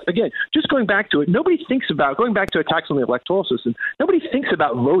about this. Again, just going back to it, going back to attacks on the electoral system, nobody thinks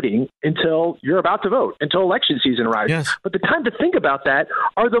about voting until you're about to vote, until election season arrives. Yes. But the time to think about that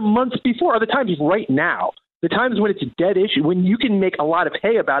are the months before, are the times right now. The times when it's a dead issue, when you can make a lot of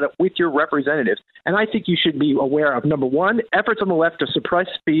hay about it with your representatives. And I think you should be aware of, number one, efforts on the left to suppress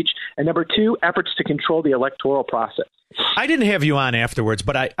speech, and number two, efforts to control the electoral process. I didn't have you on afterwards,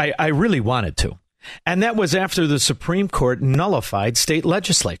 but I really wanted to. And that was after the Supreme Court nullified state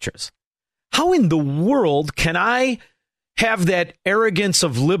legislatures. How in the world can I have that arrogance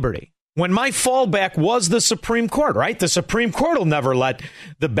of liberty when my fallback was the Supreme Court, right? The Supreme Court will never let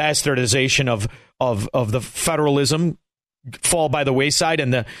the bastardization of the federalism fall by the wayside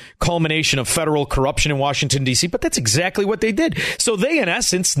and the culmination of federal corruption in Washington, D.C. But that's exactly what they did. So they, in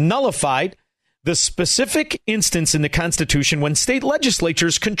essence, nullified the specific instance in the Constitution when state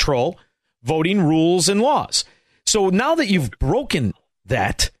legislatures control voting rules and laws. So now that you've broken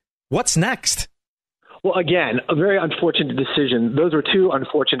that, what's next? Well, again, a very unfortunate decision. Those are two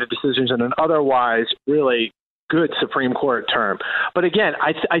unfortunate decisions in an otherwise really good Supreme Court term. But again,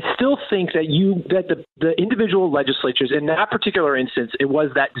 I still think that the individual legislatures, in that particular instance, it was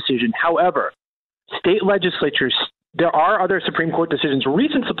that decision. However, state legislatures, there are other Supreme Court decisions,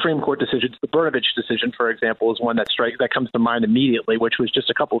 recent Supreme Court decisions. The Brnovich decision, for example, is one that comes to mind immediately, which was just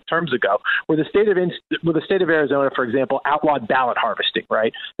a couple of terms ago, where the state of Arizona, for example, outlawed ballot harvesting.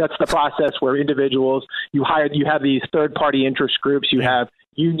 Right, that's the process where individuals you have these third-party interest groups, you have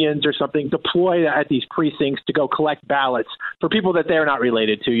unions or something deployed at these precincts to go collect ballots for people that they're not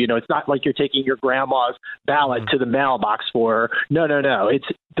related to. It's not like you're taking your grandma's ballot to the mailbox for her. No. It's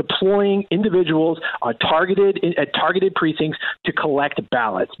deploying individuals at targeted precincts to collect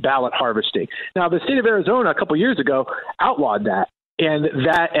ballots, ballot harvesting. Now, the state of Arizona a couple years ago outlawed that. And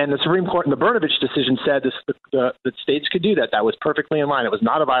the Supreme Court in the Brnovich decision said that states could do that. That was perfectly in line. It was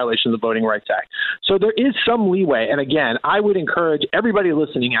not a violation of the Voting Rights Act. So there is some leeway. And again, I would encourage everybody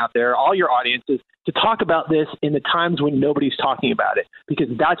listening out there, all your audiences, to talk about this in the times when nobody's talking about it, because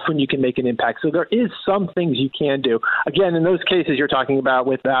that's when you can make an impact. So there is some things you can do. Again, in those cases you're talking about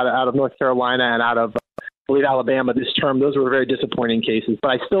out of North Carolina and out of Alabama this term, those were very disappointing cases, but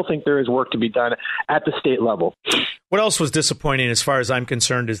I still think there is work to be done at the state level. What else was disappointing, as far as I'm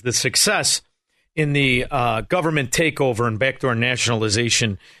concerned, is the success in the government takeover and backdoor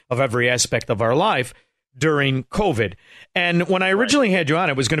nationalization of every aspect of our life during COVID. And when I originally had you on,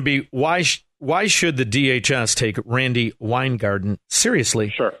 it was going to be why should the DHS take Randi Weingarten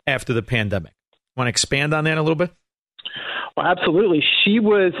seriously after the pandemic? Want to expand on that a little bit? Well, absolutely. She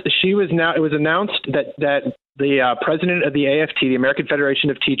was now. It was announced that the president of the AFT, the American Federation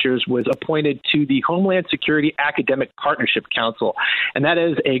of Teachers, was appointed to the Homeland Security Academic Partnership Council. And that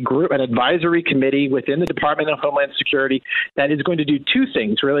is an advisory committee within the Department of Homeland Security that is going to do two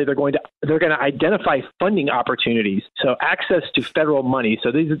things. Really, they're going to identify funding opportunities, so access to federal money.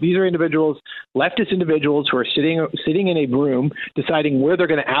 So these are individuals, leftist individuals, who are sitting in a room deciding where they're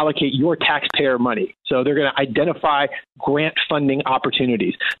going to allocate your taxpayer money. So they're going to identify grant funding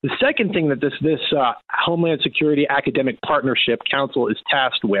opportunities. The second thing that this Homeland Security Academic Partnership Council is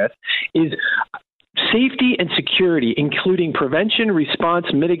tasked with is safety and security, including prevention, response,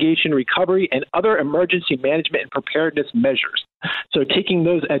 mitigation, recovery, and other emergency management and preparedness measures. So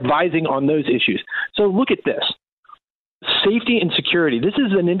advising on those issues. So look at this. Safety and security. This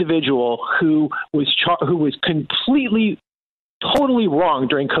is an individual who was completely totally wrong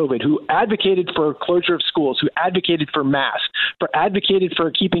during COVID, who advocated for closure of schools, who advocated for masks, advocated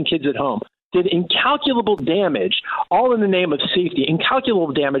for keeping kids at home, did incalculable damage, all in the name of safety,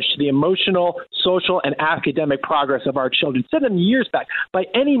 incalculable damage to the emotional, social, and academic progress of our children. Set them years back. By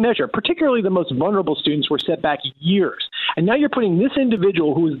any measure, particularly the most vulnerable students, were set back years. And now you're putting this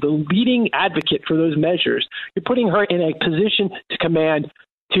individual, who is the leading advocate for those measures, you're putting her in a position to command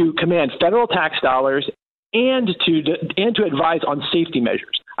federal tax dollars and to advise on safety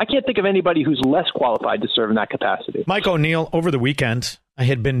measures. I can't think of anybody who's less qualified to serve in that capacity. Mike O'Neill, over the weekend, I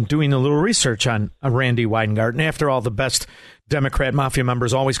had been doing a little research on Randi Weingarten. After all, the best Democrat mafia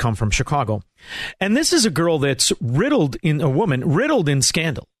members always come from Chicago. And this is a girl that's riddled in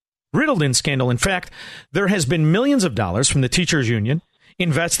scandal. In fact, there has been millions of dollars from the teachers union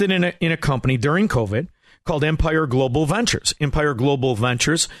invested in a company during COVID called Empire Global Ventures. Empire Global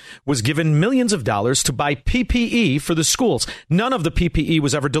Ventures was given millions of dollars to buy PPE for the schools. None of the PPE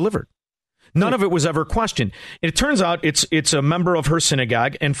was ever delivered. None of it was ever questioned. It turns out it's a member of her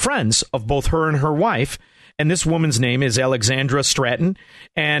synagogue and friends of both her and her wife. And this woman's name is Alexandra Stratton,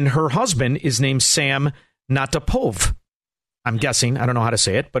 and her husband is named Sam Natapov. I'm guessing. I don't know how to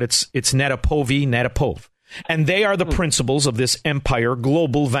say it, but it's Natapov. And they are the principals of this Empire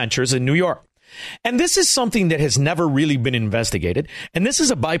Global Ventures in New York. And this is something that has never really been investigated. And this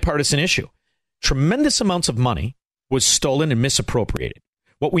is a bipartisan issue. Tremendous amounts of money was stolen and misappropriated.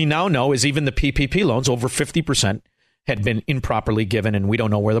 What we now know is even the PPP loans, over 50%, had been improperly given, and we don't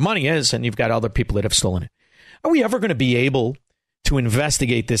know where the money is, and you've got other people that have stolen it. Are we ever going to be able to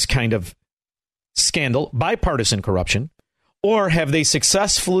investigate this kind of scandal, bipartisan corruption, or have they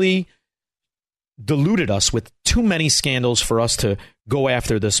successfully deluded us with too many scandals for us to go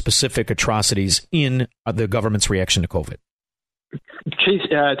after the specific atrocities in the government's reaction to COVID? Chase,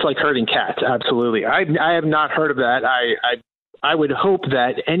 it's like herding cats. Absolutely. I have not heard of that. I would hope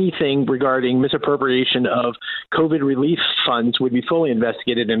that anything regarding misappropriation of COVID relief funds would be fully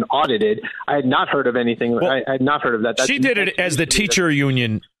investigated and audited. I had not heard of anything. Well, I had not heard of that. She did it as the teacher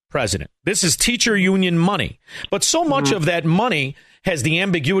union president. This is teacher union money. But so much of that money has the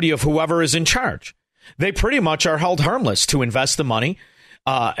ambiguity of whoever is in charge. They pretty much are held harmless to invest the money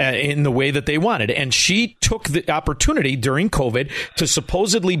in the way that they wanted. And she took the opportunity during COVID to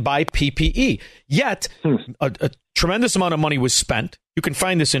supposedly buy PPE. Yet, a tremendous amount of money was spent. You can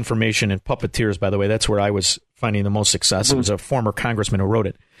find this information in Puppeteers, by the way. That's where I was finding the most success. It was a former congressman who wrote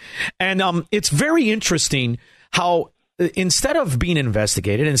it. And it's very interesting how instead of being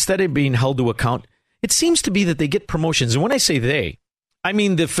investigated, instead of being held to account, it seems to be that they get promotions. And when I say they, I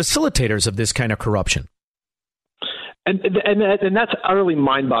mean the facilitators of this kind of corruption. And that's utterly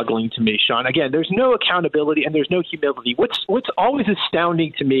mind-boggling to me, Sean. Again, there's no accountability and there's no humility. What's always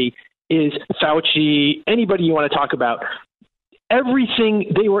astounding to me is Fauci, anybody you want to talk about,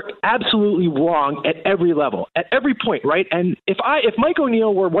 everything, they were absolutely wrong at every level, at every point, right? And if Mike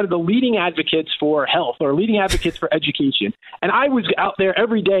O'Neill were one of the leading advocates for health or leading advocates for education, and I was out there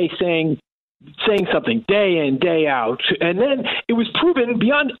every day saying something day in, day out, and then it was proven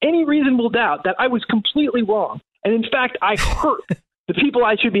beyond any reasonable doubt that I was completely wrong. And in fact, I hurt the people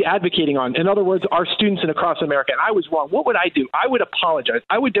I should be advocating on. In other words, our students and across America. And I was wrong. What would I do? I would apologize.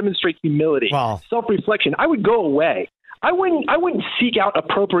 I would demonstrate humility, self-reflection. I would go away. I wouldn't seek out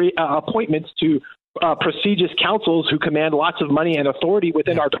appropriate appointments to prestigious councils who command lots of money and authority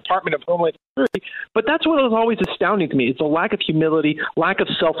within our Department of Homeland Security. But that's what was always astounding to me. It's a lack of humility, lack of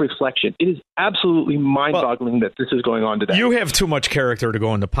self-reflection. It is absolutely mind-boggling that this is going on today. You have too much character to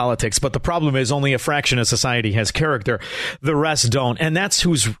go into politics, but the problem is only a fraction of society has character. The rest don't. And that's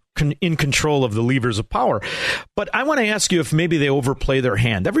who's in control of the levers of power. But I want to ask you if maybe they overplay their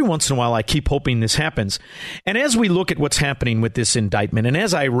hand. Every once in a while, I keep hoping this happens. And as we look at what's happening with this indictment, and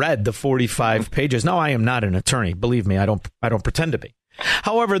as I read the 45 pages, now I am not an attorney. Believe me, I don't pretend to be.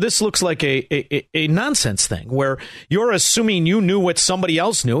 However, this looks like a nonsense thing where you're assuming you knew what somebody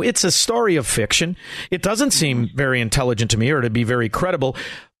else knew. It's a story of fiction. It doesn't seem very intelligent to me or to be very credible.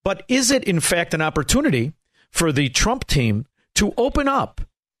 But is it, in fact, an opportunity for the Trump team to open up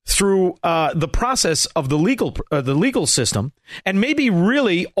through the process of the legal system and maybe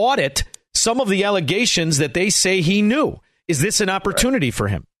really audit some of the allegations that they say he knew? Is this an opportunity for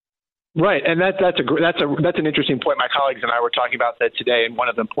him? Right, and that's an interesting point. My colleagues and I were talking about that today, and one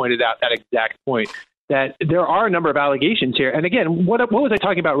of them pointed out that exact point, that there are a number of allegations here. And again, what was I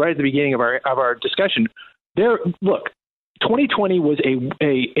talking about right at the beginning of our discussion? Look, 2020 was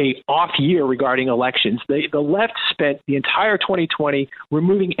a off year regarding elections. The left spent the entire 2020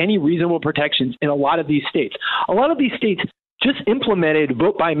 removing any reasonable protections in a lot of these states. A lot of these states just implemented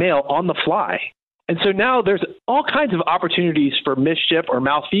vote by mail on the fly. And so now there's all kinds of opportunities for mischief or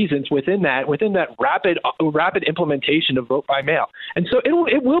malfeasance within that rapid implementation of vote by mail. And so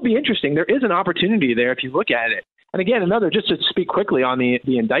it will be interesting. There is an opportunity there if you look at it. And again, just to speak quickly on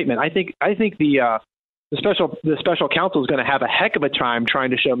the indictment, I think the special counsel is going to have a heck of a time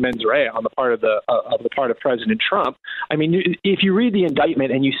trying to show mens rea on the part of President Trump. I mean, if you read the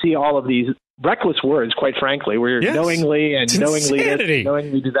indictment and you see all of these reckless words, quite frankly, where you're knowingly do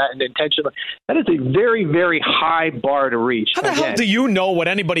that and intentionally, that is a very, very high bar to reach. How the hell do you know what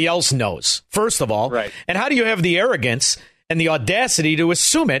anybody else knows, first of all? Right. And how do you have the arrogance and the audacity to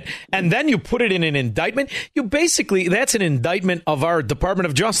assume it, and then you put it in an indictment? That's an indictment of our Department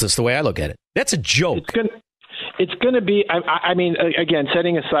of Justice, the way I look at it. That's a joke. It's going to be, I mean, again,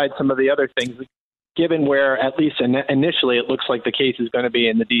 setting aside some of the other things, given where at least initially it looks like the case is going to be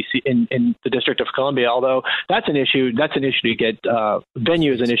in the DC in the District of Columbia. Although that's an issue to get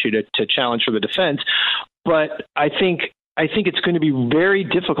venue is an issue to challenge for the defense. But I think it's going to be very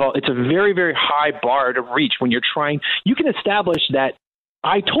difficult. It's a very, very high bar to reach when you're trying. You can establish that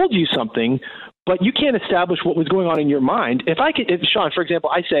I told you something, but you can't establish what was going on in your mind. If Sean, for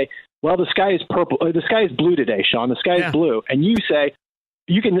example, I say, well, the sky is purple, the sky is blue today, Sean, the sky is blue. And you say,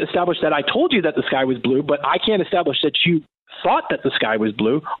 you can establish that I told you that the sky was blue, but I can't establish that you thought that the sky was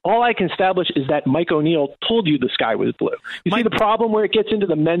blue. All I can establish is that Mike O'Neill told you the sky was blue. You see the problem where it gets into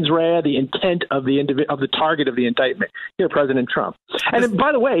the mens rea, the intent of the target of the indictment. Here, President Trump. And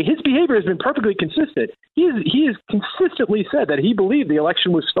by the way, his behavior has been perfectly consistent. He has consistently said that he believed the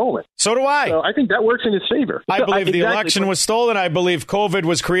election was stolen. So do I. So I think that works in his favor. I believe the election was stolen. I believe COVID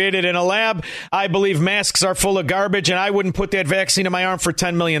was created in a lab. I believe masks are full of garbage, and I wouldn't put that vaccine in my arm for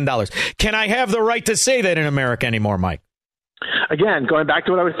 $10 million. Can I have the right to say that in America anymore, Mike? Again, going back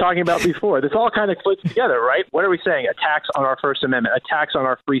to what I was talking about before, this all kind of fits together, right? What are we saying? Attacks on our First Amendment, attacks on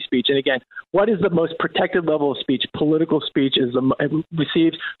our free speech. And again, what is the most protected level of speech? Political speech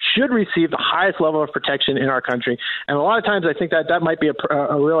should receive the highest level of protection in our country. And a lot of times I think that might be a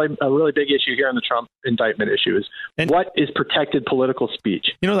really big issue here in the Trump indictment issue is what is protected political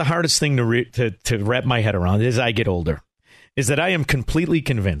speech? You know, the hardest thing to wrap my head around as I get older is that I am completely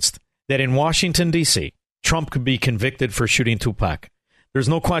convinced that in Washington, D.C., Trump could be convicted for shooting Tupac. There's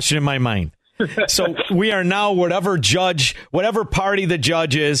no question in my mind. So we are now whatever party the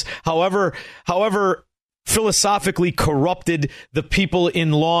judge is, however philosophically corrupted the people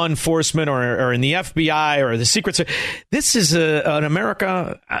in law enforcement or in the FBI or the Secret Service. This is an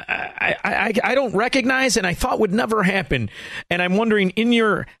America I don't recognize and I thought would never happen. And I'm wondering, in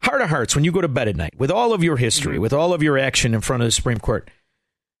your heart of hearts, when you go to bed at night, with all of your history, with all of your action in front of the Supreme Court,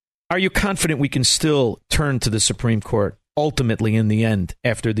 are you confident we can still turn to the Supreme Court ultimately in the end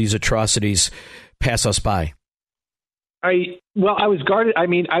after these atrocities pass us by? I was guarded. I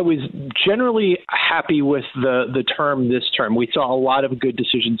mean, I was generally happy with the term this term. We saw a lot of good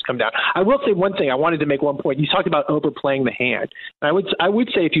decisions come down. I will say one thing. I wanted to make one point. You talked about overplaying the hand. I would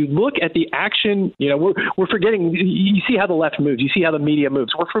say if you look at the action, you know, we're forgetting. You see how the left moves. You see how the media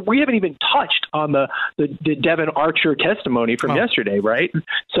moves. We haven't even touched on the Devin Archer testimony from yesterday, right?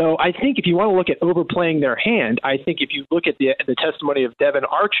 So I think if you want to look at overplaying their hand, I think if you look at the testimony of Devin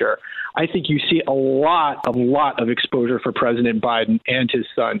Archer, I think you see a lot of exposure for President Biden and his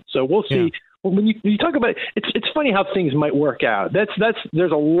son. So we'll see. Yeah. When you talk about it, it's funny how things might work out.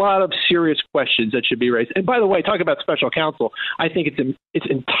 There's a lot of serious questions that should be raised. And by the way, talk about special counsel. I think it's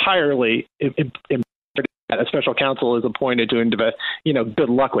entirely a special counsel is appointed to invest. You know, good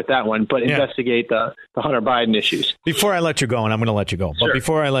luck with that one. But investigate the Hunter Biden issues. Before I let you go, and I'm going to let you go. But Sure.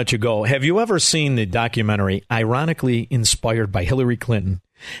 Before I let you go, have you ever seen the documentary, ironically inspired by Hillary Clinton,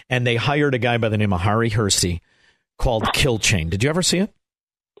 and they hired a guy by the name of Hari Hersey, called Kill Chain? Did you ever see it?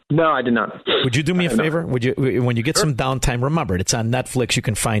 No, I did not. Would you do me a favor? Would you, when you get some downtime, remember it. It's on Netflix. You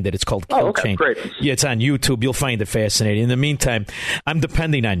can find it. It's called Kill Chain. Great. Yeah, it's on YouTube. You'll find it fascinating. In the meantime, I'm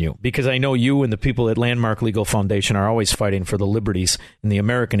depending on you because I know you and the people at Landmark Legal Foundation are always fighting for the liberties and the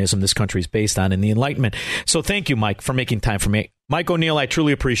Americanism this country is based on and the Enlightenment. So thank you, Mike, for making time for me. Mike O'Neill, I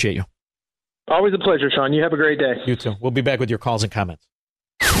truly appreciate you. Always a pleasure, Sean. You have a great day. You too. We'll be back with your calls and comments.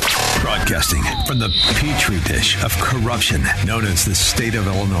 Broadcasting from the petri dish of corruption known as the state of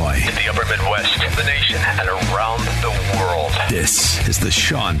Illinois. In the upper Midwest, the nation, and around the world. This is the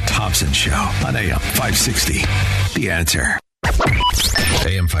Sean Thompson Show on AM 560. The Answer.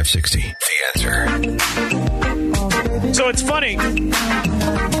 AM 560. The Answer. So it's funny.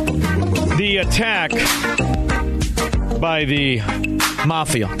 The attack by the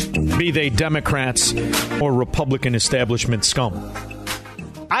mafia, be they Democrats or Republican establishment scum,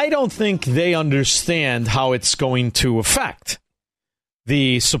 I don't think they understand how it's going to affect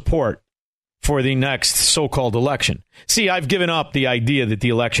the support for the next so-called election. See, I've given up the idea that the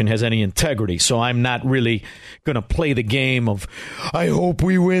election has any integrity, so I'm not really going to play the game of, I hope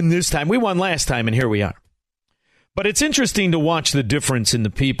we win this time. We won last time, and here we are. But it's interesting to watch the difference in the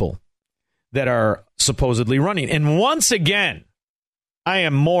people that are supposedly running. And once again, I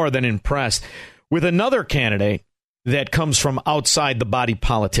am more than impressed with another candidate that comes from outside the body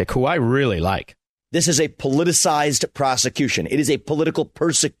politic, who I really like. This is a politicized prosecution. It is a political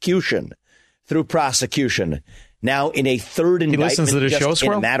persecution through prosecution. Now in a third indictment just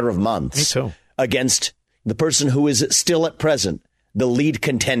in a matter of months against the person who is still at present the lead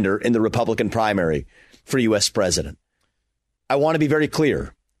contender in the Republican primary for U.S. president. I want to be very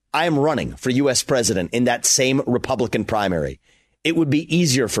clear. I am running for U.S. president in that same Republican primary. It would be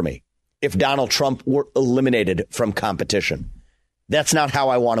easier for me if Donald Trump were eliminated from competition. That's not how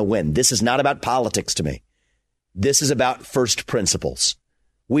I want to win. This is not about politics to me. This is about first principles.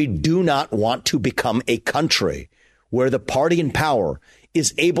 We do not want to become a country where the party in power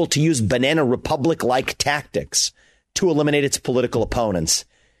is able to use banana republic-like tactics to eliminate its political opponents.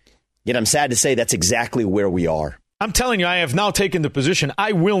 Yet I'm sad to say that's exactly where we are. I'm telling you, I have now taken the position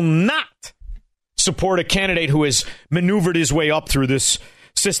I will not support a candidate who has maneuvered his way up through this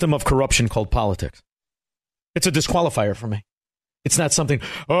system of corruption called politics. It's a disqualifier for me. It's not something,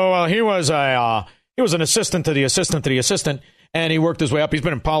 oh, well, he was an assistant to the assistant to the assistant, and he worked his way up. He's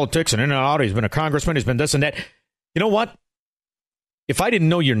been in politics and in and out. He's been a congressman. He's been this and that. You know what? If I didn't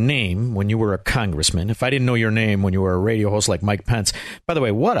know your name when you were a congressman, if I didn't know your name when you were a radio host like Mike Pence, by the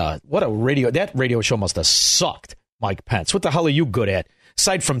way, what a that radio show must have sucked, Mike Pence. What the hell are you good at?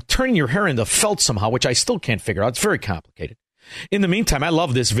 Aside from turning your hair into felt somehow, which I still can't figure out. It's very complicated. In the meantime, I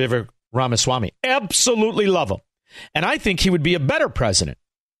love this Vivek Ramaswamy. Absolutely love him. And I think he would be a better president,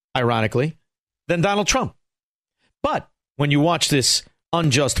 ironically, than Donald Trump. But when you watch this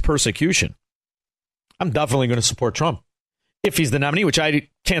unjust persecution, I'm definitely going to support Trump if he's the nominee, which I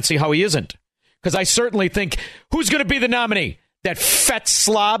can't see how he isn't. Because I certainly think, who's going to be the nominee? That fat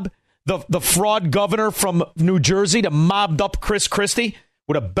slob, the fraud governor from New Jersey, the mobbed up Chris Christie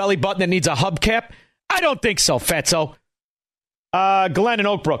with a belly button that needs a hubcap? I don't think so, fatso. Glenn in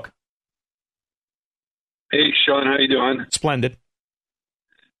Oak Brook. Hey, Sean, how you doing? Splendid.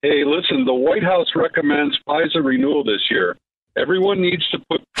 Hey, listen, the White House recommends FISA renewal this year. Everyone needs to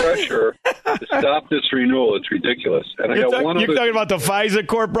put pressure to stop this renewal. It's ridiculous. And you're talking about the FISA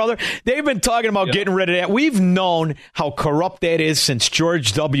court, brother? They've been talking about getting rid of that. We've known how corrupt that is since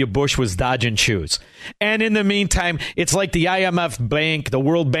George W. Bush was dodging shoes. And in the meantime, it's like the IMF Bank, the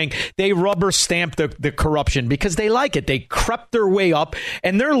World Bank. They rubber stamp the corruption because they like it. They crept their way up,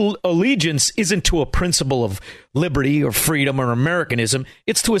 and their allegiance isn't to a principle of liberty or freedom or Americanism.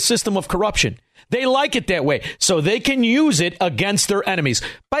 It's to a system of corruption. They like it that way, so they can use it against their enemies.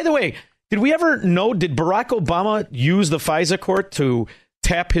 By the way, did Barack Obama use the FISA court to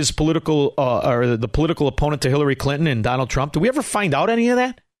tap his political or the political opponent to Hillary Clinton and Donald Trump? Did we ever find out any of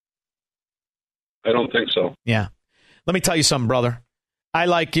that? I don't think so. Yeah. Let me tell you something, brother. I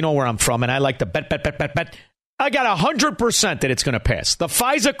like, you know where I'm from, and I like to bet. I got 100% that it's going to pass. The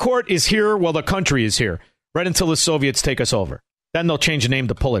FISA court is here while the country is here, right until the Soviets take us over. Then they'll change the name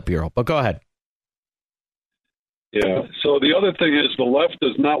to Politburo. But go ahead. Yeah. So the other thing is the left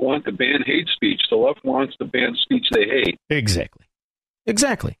does not want to ban hate speech. The left wants to ban speech they hate.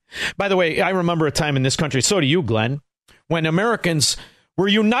 Exactly. By the way, I remember a time in this country, so do you, Glenn, when Americans were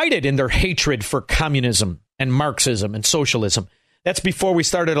united in their hatred for communism and Marxism and socialism. That's before we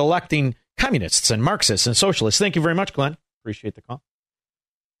started electing communists and Marxists and socialists. Thank you very much, Glenn. Appreciate the call.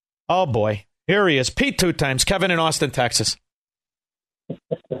 Oh, boy. Here he is. Pete 2 times. Kevin in Austin, Texas.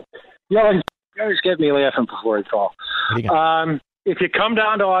 Yeah. You always get me laughing before I call. If you come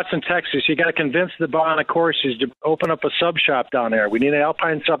down to Austin, Texas, you got to convince the Bonacorskis to open up a sub shop down there. We need an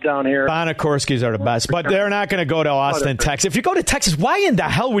Alpine sub down here. Bonacorskis are the best, but they're not going to go to Austin, Texas. If you go to Texas, why in the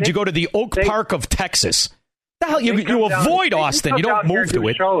hell would you go to the Oak Park of Texas? The hell you avoid Austin. You don't move to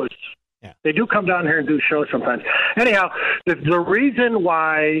it. Yeah. They do come down here and do shows sometimes. Anyhow, the reason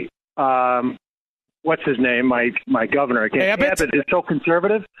why. What's his name? My governor, Abbott, is so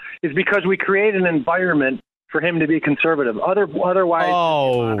conservative is because we create an environment for him to be conservative.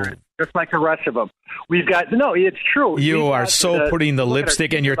 Otherwise, just like the rest of them, we've got it's true. You are so putting the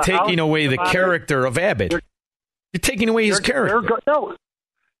lipstick, and you're taking away the character of Abbott. You're taking away his character.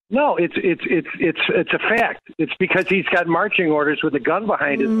 No, it's a fact. It's because he's got marching orders with a gun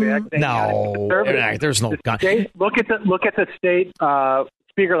behind his back. No, there's no gun. Look at the state.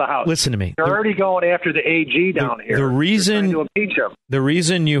 Speaker of the House. Listen to me. They're already going after the AG down here. The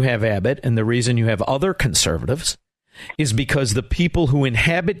reason you have Abbott and the reason you have other conservatives is because the people who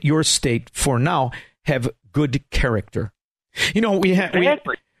inhabit your state for now have good character. You know, we had,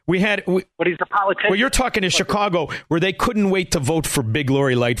 but he's a politician. Well, you're talking to Chicago, where they couldn't wait to vote for Big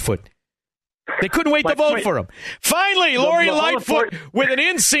Lori Lightfoot. They couldn't wait to vote for him. Finally, Lori Lightfoot with an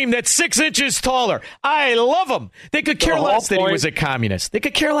inseam that's 6 inches taller. I love him. They could care less that he was a communist. They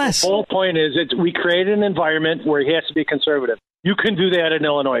could care less. The whole point is we created an environment where he has to be conservative. You can do that in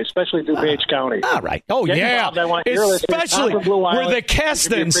Illinois, especially through DuPage County. All right. Oh, yeah. Especially where the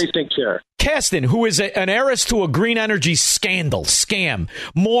Kasten, who is an heiress to a green energy scam,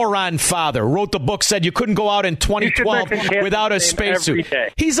 moron father, wrote the book, said you couldn't go out in 2012 without a spacesuit.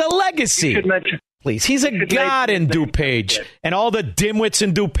 He's a legacy. Please. He's a god in DuPage. And all the dimwits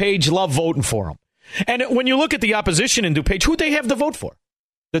in DuPage love voting for him. And when you look at the opposition in DuPage, who they have to vote for?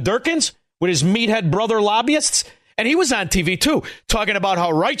 The Durkins with his meathead brother lobbyists. And he was on TV, too, talking about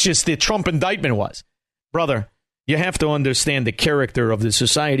how righteous the Trump indictment was. Brother, you have to understand the character of the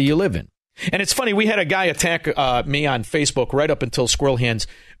society you live in. And it's funny, we had a guy attack me on Facebook right up until Squirrel Hands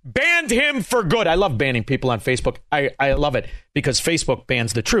banned him for good. I love banning people on Facebook. I love it because Facebook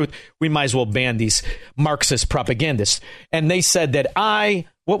bans the truth. We might as well ban these Marxist propagandists. And they said that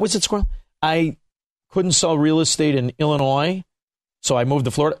what was it, Squirrel? I couldn't sell real estate in Illinois, so I moved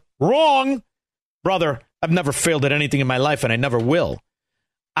to Florida. Wrong, brother. I've never failed at anything in my life, and I never will.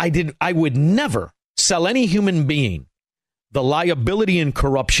 I would never sell any human being the liability and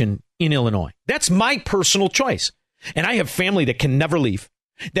corruption in Illinois. That's my personal choice. And I have family that can never leave,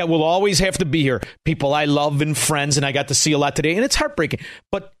 that will always have to be here. People I love and friends, and I got to see a lot today, and it's heartbreaking.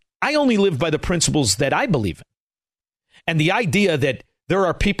 But I only live by the principles that I believe in. And the idea that there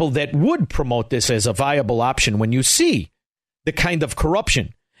are people that would promote this as a viable option when you see the kind of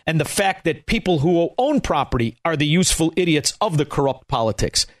corruption and the fact that people who own property are the useful idiots of the corrupt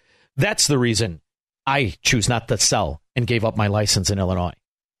politics. That's the reason I choose not to sell and gave up my license in Illinois.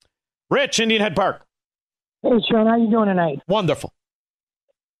 Rich, Indian Head Park. Hey, Sean, how you doing tonight? Wonderful.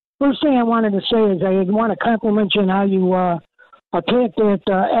 First thing I wanted to say is I want to compliment you on how you attacked that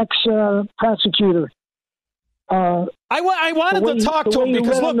ex-prosecutor. I wanted to talk to him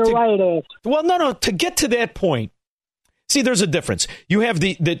because, look, to get to that point, see, there's a difference. You have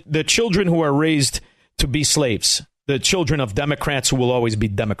the children who are raised to be slaves, the children of Democrats who will always be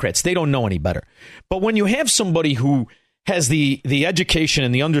Democrats. They don't know any better. But when you have somebody who has the education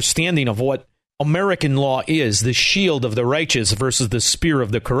and the understanding of what American law is, the shield of the righteous versus the spear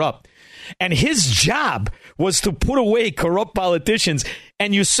of the corrupt, and his job was to put away corrupt politicians,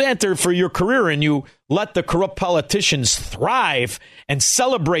 and you sat there for your career and you let the corrupt politicians thrive and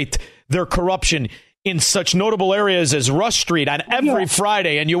celebrate their corruption in such notable areas as Rush Street on every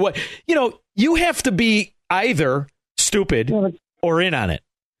Friday. And you have to be either stupid or in on it.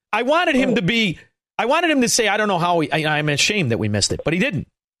 I wanted him to say, I don't know how I'm ashamed that we missed it, but he didn't.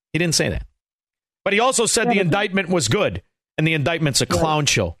 He didn't say that. But he also said the indictment was good, and the indictment's a clown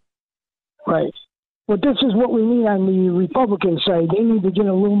show. Right. But this is what we need on the Republican side. They need to get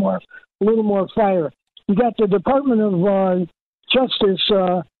a little more fire. You got the Department of Justice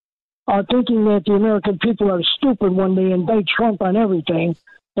thinking that the American people are stupid when they indict Trump on everything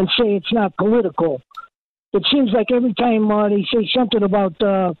and say it's not political. It seems like every time they say something about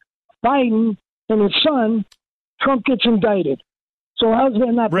Biden and his son, Trump gets indicted. So how's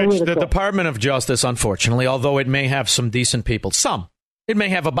that not political? Rich, the Department of Justice, unfortunately, although it may have some decent people, it may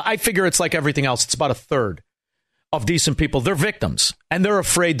have I figure it's like everything else. It's about a third of decent people. They're victims, and they're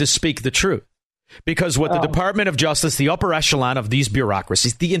afraid to speak the truth. Because what the Department of Justice, the upper echelon of these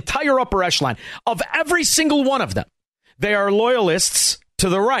bureaucracies, the entire upper echelon of every single one of them, they are loyalists to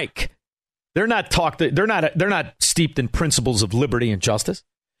the Reich. They're not steeped in principles of liberty and justice.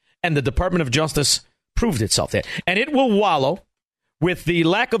 And the Department of Justice proved itself that. And it will wallow with the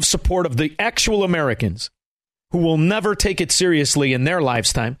lack of support of the actual Americans who will never take it seriously in their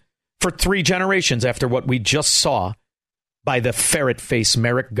lifetime for 3 generations after what we just saw by the ferret-faced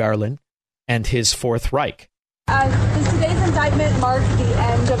Merrick Garland and his Fourth Reich. Does today's indictment mark the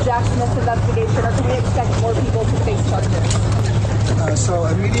end of Jack Smith's investigation, or can we expect more people to face charges? So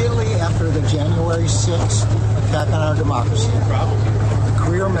immediately after the January 6th attack on our democracy, the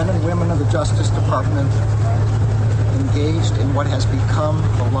career men and women of the Justice Department engaged in what has become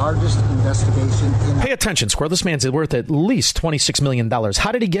the largest investigation in... Pay attention, Squirrel. This man's worth at least $26 million.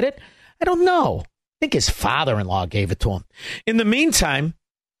 How did he get it? I don't know. I think his father-in-law gave it to him. In the meantime,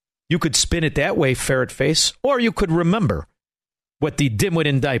 you could spin it that way, ferret face, or you could remember what the dimwit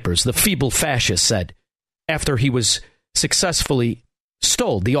in diapers, the feeble fascist, said after he was successfully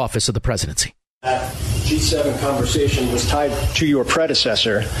stole the office of the presidency. That G7 conversation was tied to your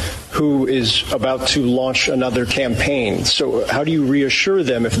predecessor, who is about to launch another campaign. So how do you reassure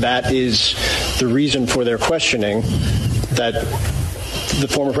them, if that is the reason for their questioning, that the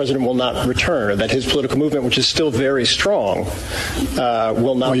former president will not return, or that his political movement, which is still very strong,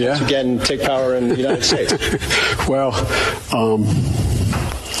 will not once again take power in the United States? Well,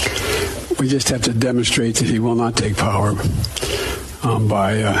 we just have to demonstrate that he will not take power.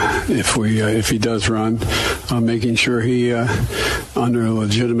 If he does run, making sure he, under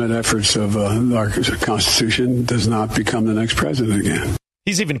legitimate efforts of our Constitution, does not become the next president again.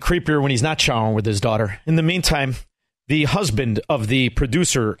 He's even creepier when he's not showering with his daughter. In the meantime, the husband of the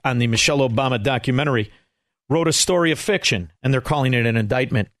producer on the Michelle Obama documentary wrote a story of fiction, and they're calling it an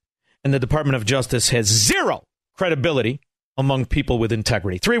indictment. And the Department of Justice has zero credibility among people with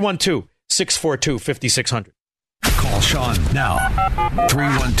integrity. 312-642-5600. Call Sean now.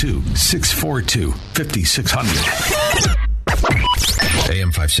 312-642-5600.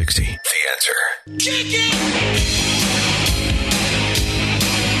 AM 560. The Answer.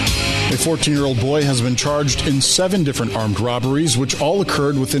 A 14-year-old boy has been charged in 7 different armed robberies, which all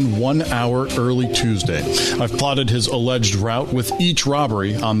occurred within 1 hour early Tuesday. I've plotted his alleged route with each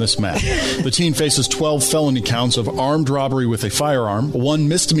robbery on this map. The teen faces 12 felony counts of armed robbery with a firearm, 1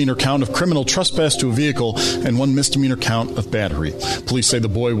 misdemeanor count of criminal trespass to a vehicle, and 1 misdemeanor count of battery. Police say the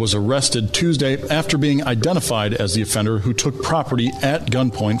boy was arrested Tuesday after being identified as the offender who took property at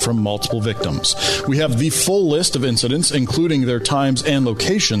gunpoint from multiple victims. We have the full list of incidents, including their times and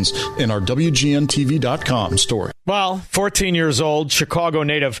locations, in our WGNTV.com story. Well, 14 years old, Chicago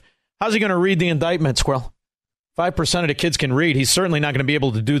native. How's he going to read the indictment, Squirrel? 5% of the kids can read. He's certainly not going to be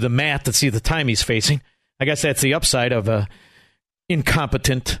able to do the math to see the time he's facing. I guess that's the upside of a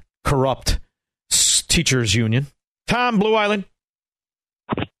incompetent, corrupt teachers union. Tom, Blue Island.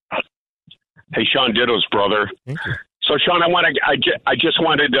 Hey, Sean Ditto's brother. Thank you. So, Sean, I just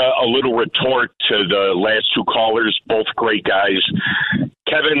wanted a little retort to the last 2 callers, both great guys.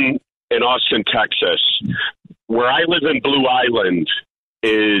 Kevin in Austin, Texas. Where I live in Blue Island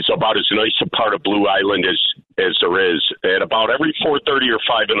is about as nice a part of Blue Island as there is. At about every 4:30 or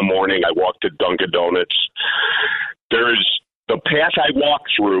 5 in the morning, I walk to Dunkin' Donuts. There's the path I walked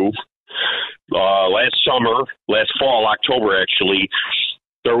through last fall, October actually.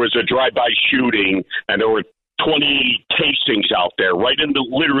 There was a drive-by shooting, and there were 20 tastings out there,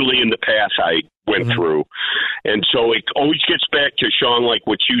 literally in the path I went through. And so it always gets back to, Sean, like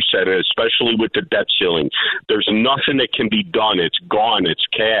what you said, especially with the debt ceiling. There's nothing that can be done. It's gone. It's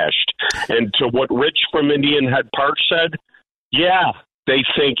cashed. And to what Rich from Indian Head Park said, they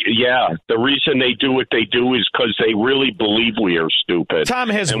think, the reason they do what they do is because they really believe we are stupid. Tom,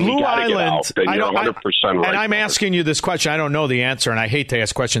 has Blue Island, you're 100% right. And I'm asking you this question. I don't know the answer, and I hate to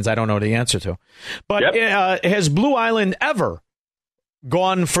ask questions I don't know the answer to. But has Blue Island ever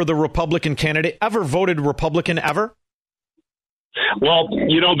gone for the Republican candidate, ever voted Republican, ever? Well,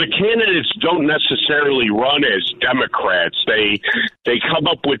 the candidates don't necessarily run as Democrats. They come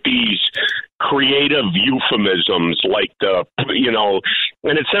up with these creative euphemisms like and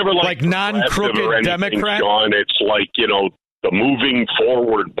it's never like non-crooked Democrat. Sean, it's like, the Moving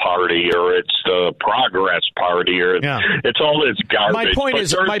Forward Party, or it's the Progress Party, or it's all this garbage. My point is,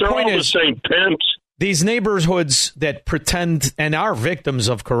 they're all the same pimps. These neighborhoods that pretend and are victims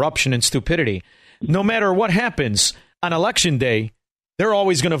of corruption and stupidity, no matter what happens on Election Day, they're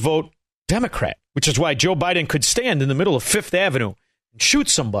always going to vote Democrat, which is why Joe Biden could stand in the middle of Fifth Avenue and shoot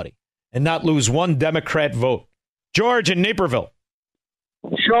somebody and not lose one Democrat vote. George in Naperville.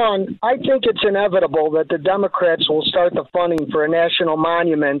 Sean, I think it's inevitable that the Democrats will start the funding for a national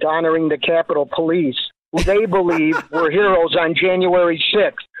monument honoring the Capitol Police, who they believe were heroes on January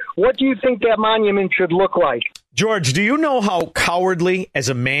 6th. What do you think that monument should look like? George, do you know how cowardly, as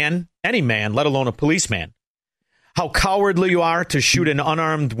a man, any man, let alone a policeman, how cowardly you are to shoot an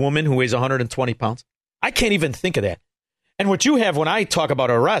unarmed woman who weighs 120 pounds? I can't even think of that. And what you have when I talk about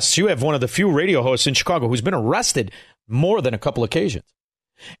arrests, you have one of the few radio hosts in Chicago who's been arrested more than a couple occasions.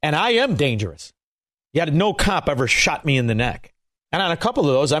 And I am dangerous. Yet no cop ever shot me in the neck. And on a couple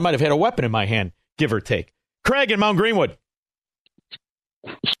of those, I might have had a weapon in my hand, give or take. Craig in Mount Greenwood.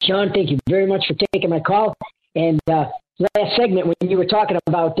 Sean, thank you very much for taking my call. And last segment, when you were talking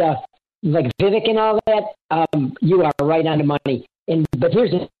about like Vivek and all that, you are right on the money. But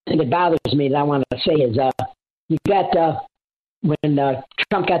here's the thing that bothers me that I want to say is you got when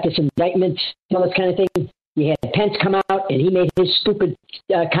Trump got this indictment, all this kind of thing, you had Pence come out and he made his stupid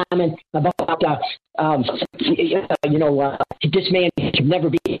comment about, this man should never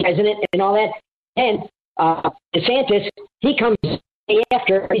be president and all that. And DeSantis, he comes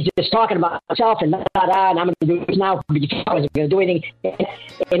after, he's just talking about himself and and I'm going to do this now because I wasn't going to do anything.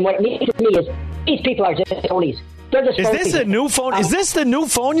 And what it means to me is these people are just phonies. They're just phonies. Is this a new phone? Is this the new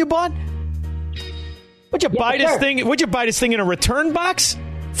phone you bought? Would you buy this thing? Would you buy this thing in a return box?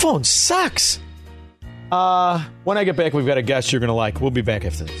 Phone sucks. When I get back, we've got a guest you're going to like. We'll be back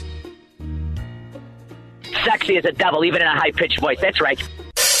after this. Sexy as a devil, even in a high-pitched voice. That's right.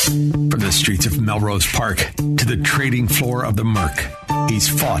 From the streets of Melrose Park to the trading floor of the Merc, he's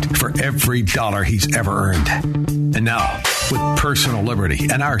fought for every dollar he's ever earned. And now, with personal liberty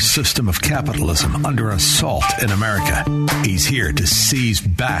and our system of capitalism under assault in America, he's here to seize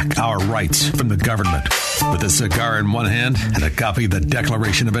back our rights from the government. With a cigar in one hand and a copy of the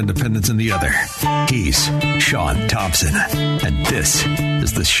Declaration of Independence in the other, he's Sean Thompson. And this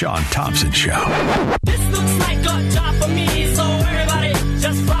is the Sean Thompson Show. This looks like a job for me, so everybody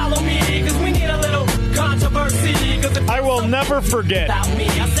just follow me, because we need a little controversy. I will never forget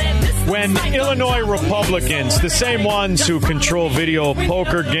when Illinois Republicans, the same ones who control video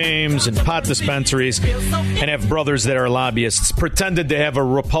poker games and pot dispensaries and have brothers that are lobbyists, pretended to have a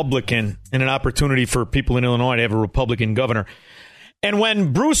Republican and an opportunity for people in Illinois to have a Republican governor. And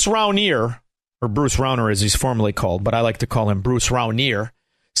when Bruce Raunier, or Bruce Rauner as he's formerly called, but I like to call him Bruce Raunier,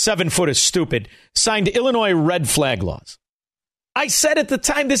 7 foot is stupid, signed Illinois red flag laws. I said at the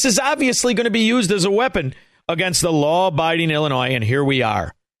time, this is obviously going to be used as a weapon against the law-abiding Illinois, and here we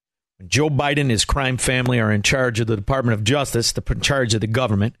are. When Joe Biden and his crime family are in charge of the Department of Justice, in charge of the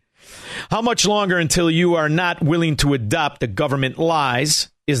government. How much longer until you are not willing to adopt the government lies?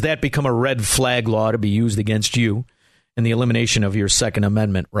 Is that become a red flag law to be used against you and the elimination of your Second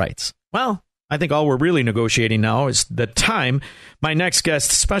Amendment rights? Well, I think all we're really negotiating now is the time. My next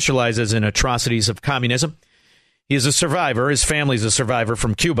guest specializes in atrocities of communism. He is a survivor. His family's a survivor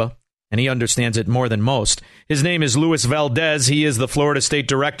from Cuba, and he understands it more than most. His name is Luis Valdez. He is the Florida State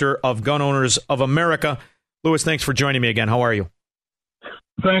Director of Gun Owners of America. Luis, thanks for joining me again. How are you?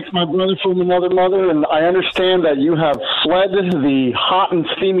 Thanks, my brother from another mother, and I understand that you have fled the hot and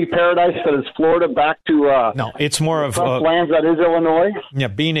steamy paradise that is Florida back to no, it's more of lands that is Illinois. Yeah,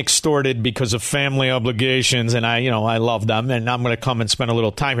 being extorted because of family obligations, and I love them, and I'm going to come and spend a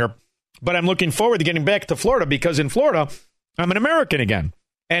little time here. But I'm looking forward to getting back to Florida because in Florida, I'm an American again.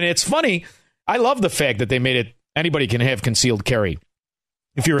 And it's funny, I love the fact that they made it anybody can have concealed carry.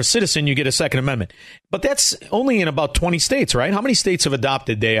 If you're a citizen, you get a Second Amendment. But that's only in about 20 states, right? How many states have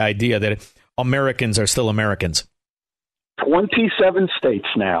adopted the idea that Americans are still Americans? 27 states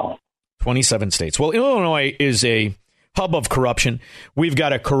now. 27 states. Well, Illinois is a hub of corruption. We've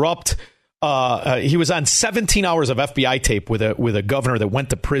got a corrupt, he was on 17 hours of FBI tape with a governor that went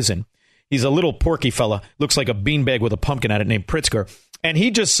to prison. He's a little porky fella, looks like a beanbag with a pumpkin on it named Pritzker. And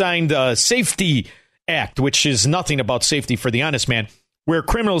he just signed a Safety Act, which is nothing about safety for the honest man, where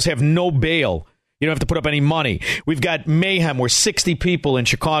criminals have no bail. You don't have to put up any money. We've got mayhem where 60 people in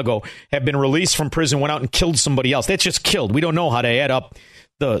Chicago have been released from prison, went out and killed somebody else. That's just killed. We don't know how to add up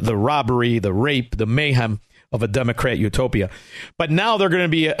the robbery, the rape, the mayhem of a Democrat utopia. But now they're going to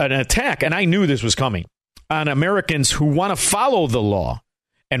be an attack, and I knew this was coming, on Americans who want to follow the law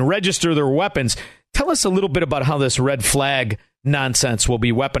and register their weapons. Tell us a little bit about how this red flag nonsense will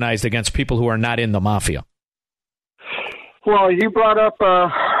be weaponized against people who are not in the mafia. Well, you brought up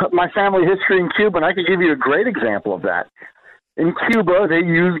my family history in Cuba, and I could give you a great example of that. In Cuba, they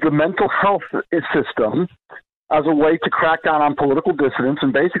use the mental health system as a way to crack down on political dissidents,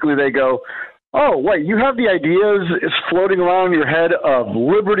 and basically they go, oh, wait, you have the ideas floating around in your head of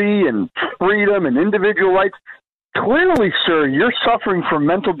liberty and freedom and individual rights. Clearly, sir, you're suffering from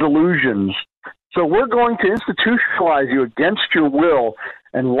mental delusions, so we're going to institutionalize you against your will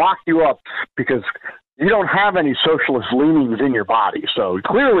and lock you up because you don't have any socialist leanings in your body, so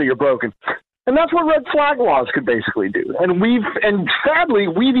clearly you're broken. And that's what red flag laws could basically do. And sadly,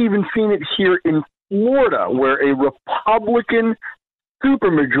 we've even seen it here in Florida, where a Republican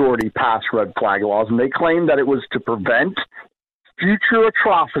supermajority passed red flag laws, and they claimed that it was to prevent future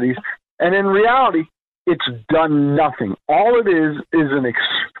atrocities. And in reality, it's done nothing. All it is an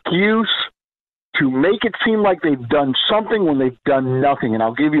excuse to make it seem like they've done something when they've done nothing. And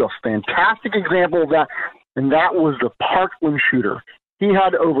I'll give you a fantastic example of that, and that was the Parkland shooter. He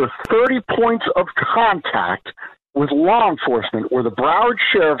had over 30 points of contact with law enforcement where the Broward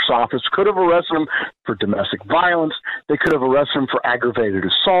Sheriff's Office could have arrested him for domestic violence. They could have arrested him for aggravated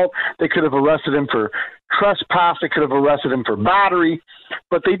assault. They could have arrested him for trespass. They could have arrested him for battery.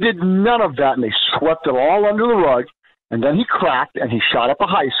 But they did none of that, and they swept it all under the rug. And then he cracked, and he shot up a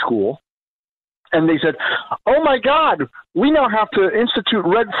high school. And they said, oh, my God, we now have to institute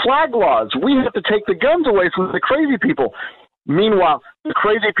red flag laws. We have to take the guns away from the crazy people. Meanwhile, the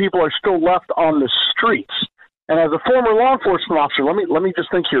crazy people are still left on the streets. And as a former law enforcement officer, let me just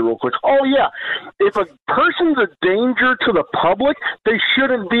think here real quick. Oh, yeah, if a person's a danger to the public, they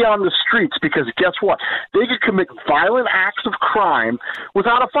shouldn't be on the streets because guess what? They could commit violent acts of crime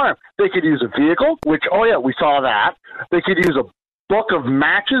without a firearm. They could use a vehicle, which, oh, yeah, we saw that. They could use a book of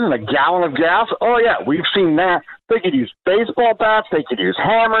matches and a gallon of gas. Oh, yeah, we've seen that. They could use baseball bats. They could use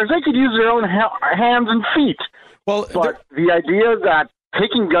hammers. They could use their own hands and feet. Well, but the idea that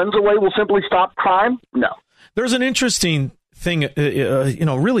taking guns away will simply stop crime, no. There's an interesting thing,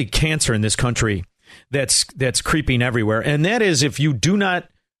 really cancer in this country that's creeping everywhere. And that is if you do not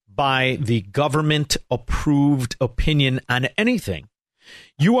buy the government-approved opinion on anything,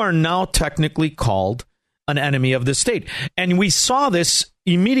 you are now technically called an enemy of the state. And we saw this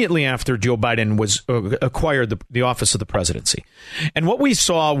immediately after Joe Biden was acquired the office of the presidency. And what we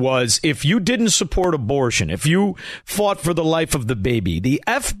saw was, if you didn't support abortion, if you fought for the life of the baby, the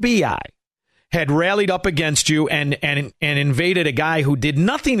FBI had rallied up against you and invaded a guy who did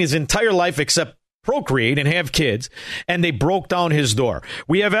nothing his entire life except procreate and have kids, and they broke down his door.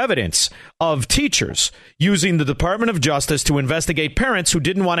 We have evidence of teachers using the Department of Justice to investigate parents who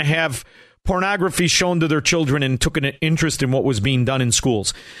didn't want to have pornography shown to their children and took an interest in what was being done in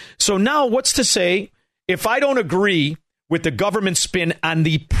schools. So now what's to say if I don't agree with the government spin on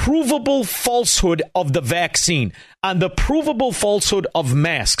the provable falsehood of the vaccine, on the provable falsehood of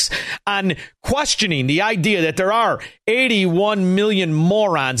masks, on questioning the idea that there are 81 million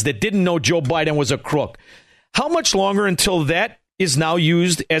morons that didn't know Joe Biden was a crook? How much longer until that is now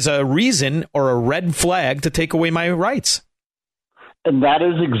used as a reason or a red flag to take away my rights? And that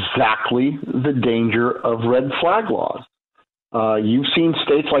is exactly the danger of red flag laws. You've seen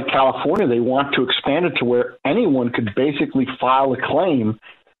states like California, they want to expand it to where anyone could basically file a claim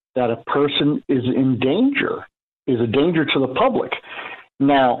that a person is in danger, is a danger to the public.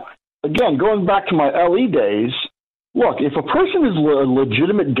 Now, again, going back to my LE days, look, if a person is a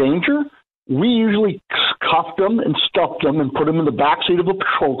legitimate danger, we usually cuffed them and stuffed them and put them in the backseat of a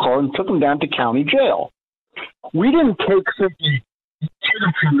patrol car and took them down to county jail. We didn't simply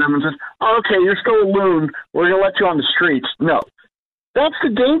from them and said, oh, okay, you're still a loon, we're going to let you on the streets. No, that's the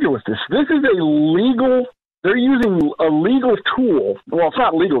danger with this. This is they're using a legal tool. Well, it's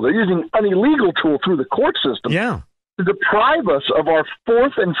not legal. They're using an illegal tool through the court system to deprive us of our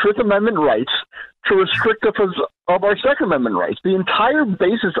Fourth and Fifth Amendment rights, to restrict us of our Second Amendment rights. The entire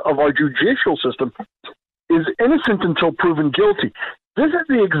basis of our judicial system is innocent until proven guilty. This is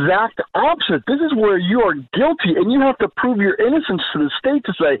the exact opposite. This is where you are guilty and you have to prove your innocence to the state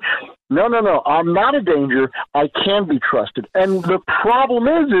to say, no, I'm not a danger. I can be trusted. And the problem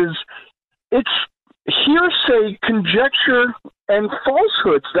is it's hearsay, conjecture, and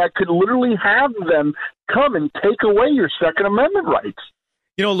falsehoods that could literally have them come and take away your Second Amendment rights.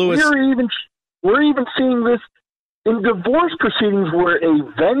 You know, Lewis, we're even seeing this in divorce proceedings where a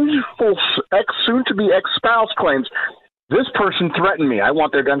vengeful soon-to-be ex-spouse claims, this person threatened me, I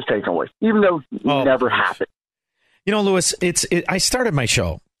want their guns taken away, even though it never happened. You know, Lewis, I started my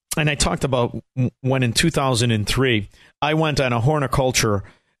show, and I talked about when in 2003, I went on a horticulture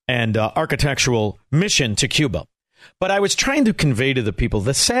and architectural mission to Cuba. But I was trying to convey to the people,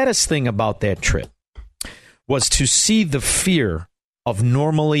 the saddest thing about that trip was to see the fear of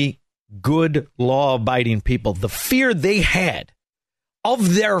normally good, law-abiding people, the fear they had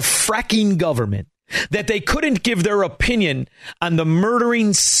of their fracking government, that they couldn't give their opinion on the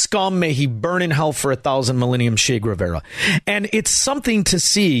murdering scum, may he burn in hell for 1,000 millennium, Che Guevara. And it's something to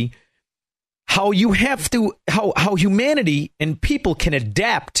see how you have to, how humanity and people can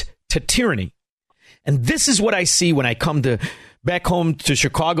adapt to tyranny. And this is what I see when I come back home to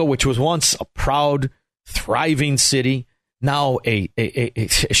Chicago, which was once a proud, thriving city, now a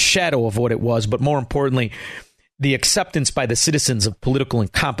shadow of what it was, but more importantly, the acceptance by the citizens of political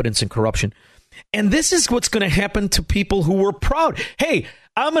incompetence and corruption. And this is what's going to happen to people who were proud. Hey,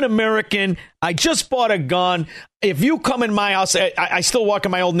 I'm an American. I just bought a gun. If you come in my house, I still walk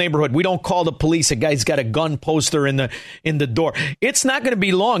in my old neighborhood. We don't call the police. A guy's got a gun poster in the door. It's not going to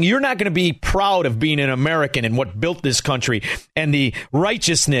be long. You're not going to be proud of being an American and what built this country and the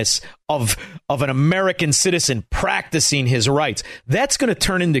righteousness of an American citizen practicing his rights. That's going to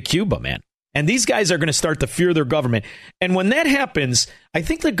turn into Cuba, man. And these guys are going to start to fear their government. And when that happens, I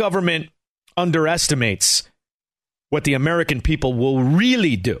think the government underestimates what the American people will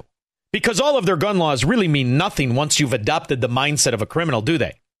really do, because all of their gun laws really mean nothing once you've adopted the mindset of a criminal, do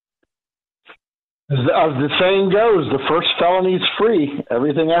they? As the saying goes, the first felony is free.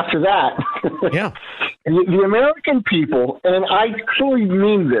 Everything after that. Yeah. The American people, and I truly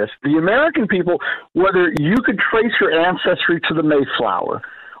mean this, the American people, whether you could trace your ancestry to the Mayflower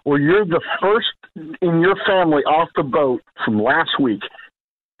or you're the first in your family off the boat from last week,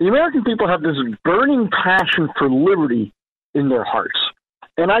 the American people have this burning passion for liberty in their hearts.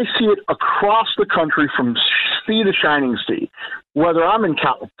 And I see it across the country from sea to shining sea. Whether I'm in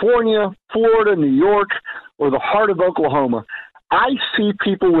California, Florida, New York, or the heart of Oklahoma, I see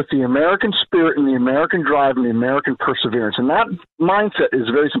people with the American spirit and the American drive and the American perseverance. And that mindset is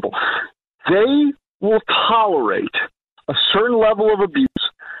very simple. They will tolerate a certain level of abuse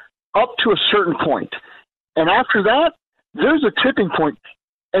up to a certain point. And after that, there's a tipping point.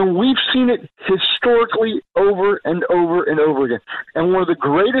 And we've seen it historically over and over and over again. And one of the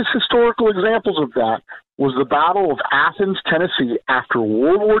greatest historical examples of that was the Battle of Athens, Tennessee, after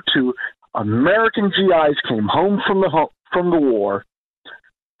World War II, American GIs came home from the war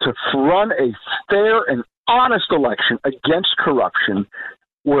to run a fair and honest election against corruption,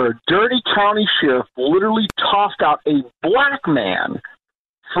 where a dirty county sheriff literally tossed out a black man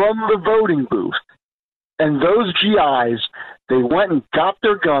from the voting booth. And those GIs, they went and got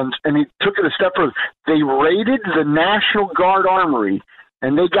their guns, and he took it a step further. They raided the National Guard Armory,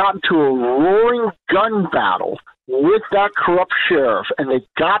 and they got into a roaring gun battle with that corrupt sheriff, and they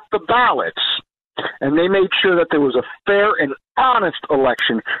got the ballots, and they made sure that there was a fair and honest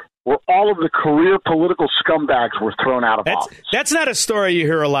election where all of the career political scumbags were thrown out of office. That's not a story you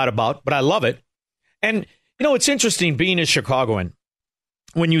hear a lot about, but I love it. And, it's interesting being a Chicagoan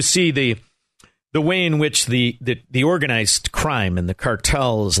when you see the way in which the organized crime and the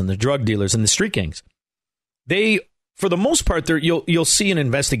cartels and the drug dealers and the street gangs, they, for the most part, you'll see an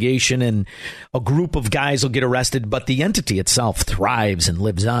investigation and a group of guys will get arrested, but the entity itself thrives and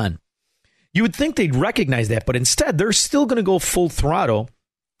lives on. You would think they'd recognize that, but instead they're still going to go full throttle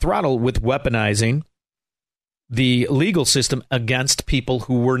with weaponizing the legal system against people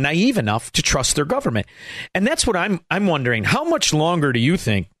who were naive enough to trust their government. And that's what I'm wondering. How much longer do you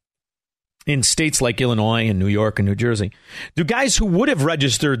think in states like Illinois and New York and New Jersey do guys who would have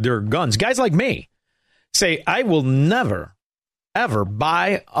registered their guns, guys like me, say, I will never, ever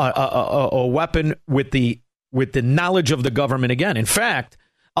buy a weapon with the knowledge of the government again. In fact,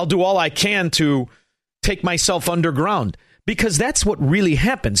 I'll do all I can to take myself underground, because that's what really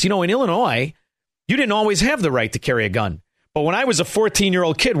happens. In Illinois, you didn't always have the right to carry a gun. But when I was a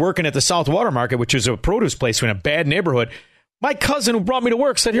 14-year-old kid working at the South Water Market, which is a produce place in a bad neighborhood, my cousin who brought me to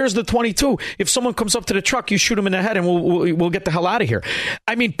work said, here's the .22. If someone comes up to the truck, you shoot him in the head and we'll get the hell out of here.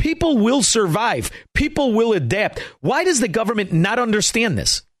 I mean, people will survive. People will adapt. Why does the government not understand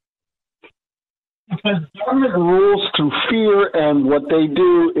this? Because government rules through fear, and what they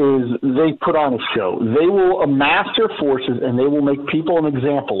do is they put on a show. They will amass their forces, and they will make people an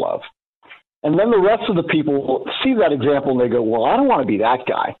example of. And then the rest of the people will see that example, and they go, well, I don't want to be that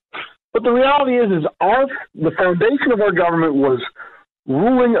guy. But the reality is the foundation of our government was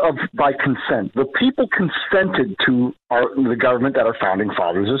ruling by consent. The people consented to the government that our founding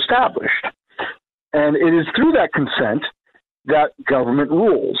fathers established. And it is through that consent that government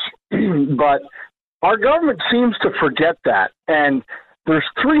rules. But our government seems to forget that. And there's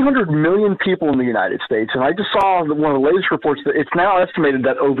 300 million people in the United States. And I just saw one of the latest reports that it's now estimated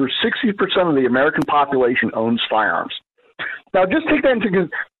that over 60% of the American population owns firearms. Now, just take that into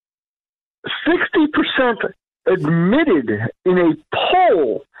consideration. 60% admitted in a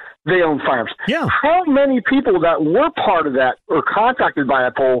poll they own firearms. Yeah. How many people that were part of that or contacted by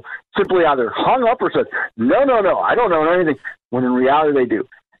a poll simply either hung up or said, no, I don't know anything, when in reality they do.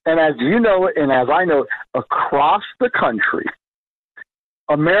 And as you know it, and as I know it, across the country,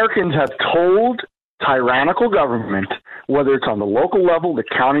 Americans have told tyrannical government, whether it's on the local level, the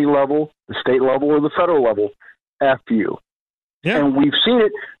county level, the state level, or the federal level, F you. Yeah. And we've seen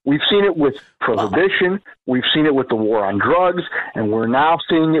it. We've seen it with prohibition. We've seen it with the war on drugs, and we're now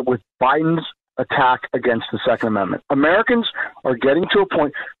seeing it with Biden's attack against the Second Amendment. Americans are getting to a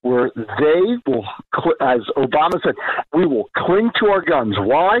point where they will, as Obama said, we will cling to our guns.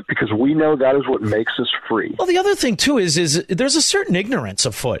 Why? Because we know that is what makes us free. Well, the other thing, too, is there's a certain ignorance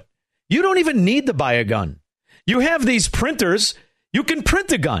afoot. You don't even need to buy a gun. You have these printers. You can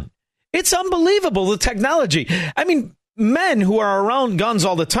print a gun. It's unbelievable, the technology. I mean, men who are around guns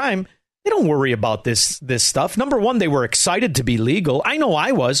all the time, they don't worry about this stuff. Number one, they were excited to be legal. I know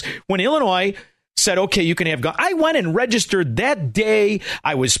I was. When Illinois said, okay, you can have guns, I went and registered that day.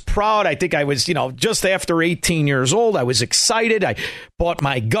 I was proud. I think I was, just after 18 years old. I was excited. I bought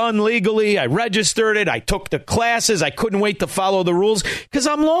my gun legally. I registered it. I took the classes. I couldn't wait to follow the rules because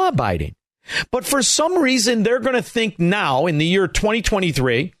I'm law abiding. But for some reason, they're going to think now in the year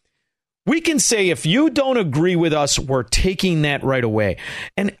 2023, we can say, if you don't agree with us, we're taking that right away.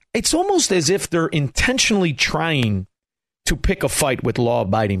 And it's almost as if they're intentionally trying to pick a fight with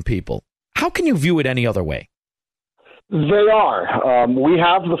law-abiding people. How can you view it any other way? They are. We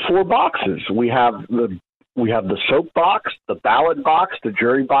have the four boxes. We have the soap box, the ballot box, the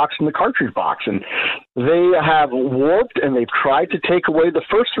jury box, and the cartridge box. And they have warped, and they've tried to take away the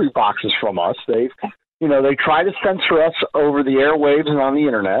first three boxes from us. They try to censor us over the airwaves and on the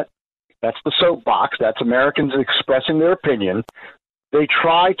internet. That's the soapbox. That's Americans expressing their opinion. They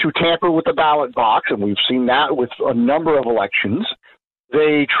try to tamper with the ballot box, and we've seen that with a number of elections.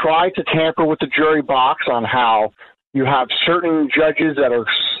 They try to tamper with the jury box on how you have certain judges that are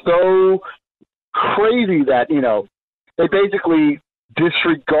so crazy that, they basically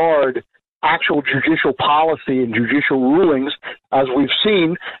disregard actual judicial policy and judicial rulings, as we've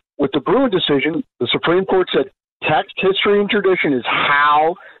seen with the Bruen decision, the Supreme Court said text, history, and tradition is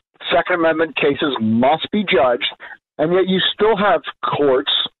how Second Amendment cases must be judged, and yet you still have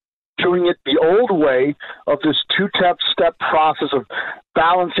courts doing it the old way of this two-step process of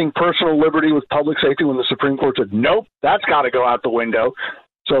balancing personal liberty with public safety when the Supreme Court said, nope, that's got to go out the window.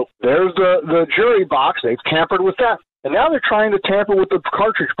 So there's the jury box. They've tampered with that. And now they're trying to tamper with the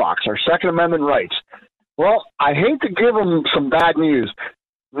cartridge box, our Second Amendment rights. Well, I hate to give them some bad news.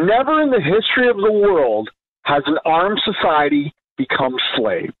 Never in the history of the world has an armed society become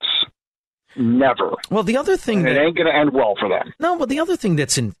slaves. Never. Well, the other thing it ain't going to end well for them. No, but the other thing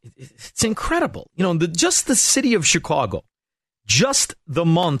it's incredible. Just the city of Chicago, just the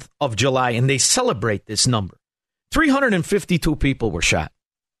month of July, and they celebrate this number. 352 people were shot.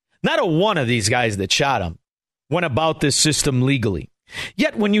 Not a one of these guys that shot them went about this system legally.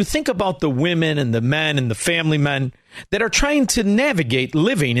 Yet when you think about the women and the men and the family men that are trying to navigate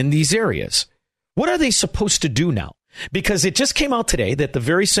living in these areas, what are they supposed to do now? Because it just came out today that the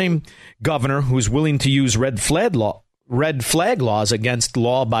very same governor who's willing to use red flag laws against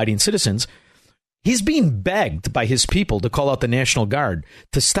law-abiding citizens, he's being begged by his people to call out the National Guard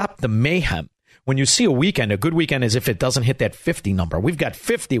to stop the mayhem. When you see a good weekend is if it doesn't hit that 50 number. We've got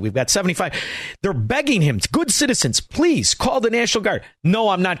 50, we've got 75. They're begging him, good citizens, please call the National Guard. No,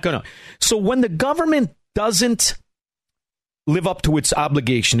 I'm not going to. So when the government doesn't live up to its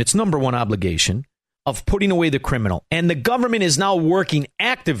obligation, its number one obligation, of putting away the criminal, and the government is now working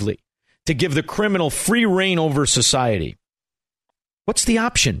actively to give the criminal free reign over society. What's the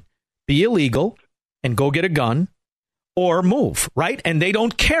option? Be illegal and go get a gun, or move, right? And they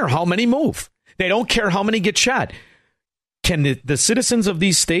don't care how many move. They don't care how many get shot. Can the citizens of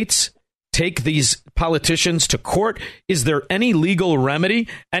these states take these politicians to court? Is there any legal remedy?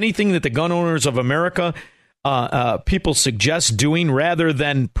 Anything that the gun owners of America, people suggest doing rather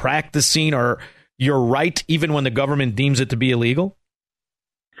than practicing or your right, even when the government deems it to be illegal?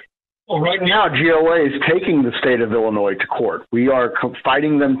 Well, right now, GOA is taking the state of Illinois to court. We are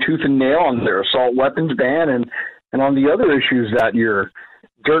fighting them tooth and nail on their assault weapons ban and on the other issues that your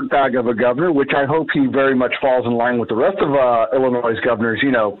dirtbag of a governor, which I hope he very much falls in line with the rest of Illinois' governors.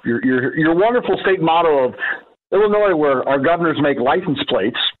 Your wonderful state motto of Illinois, where our governors make license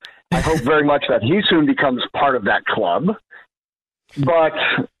plates. I hope very much that he soon becomes part of that club. But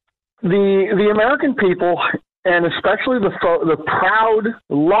the American people, and especially the proud,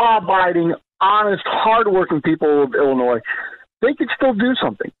 law-abiding, honest, hard-working people of Illinois, they could still do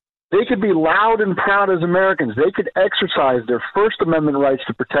something. They could be loud and proud as Americans. They could exercise their First Amendment rights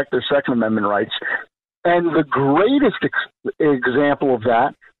to protect their Second Amendment rights. And the greatest example of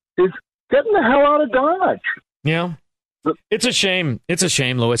that is getting the hell out of Dodge. Yeah. It's a shame. It's a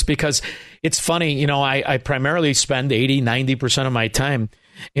shame, Louis, because it's funny. I primarily spend 80-90% of my time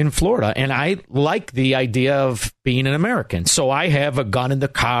in Florida, and I like the idea of being an American. So I have a gun in the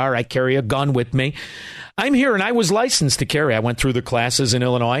car. I carry a gun with me. I'm here, and I was licensed to carry. I went through the classes in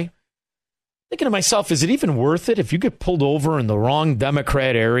Illinois. Thinking to myself, is it even worth it? If you get pulled over in the wrong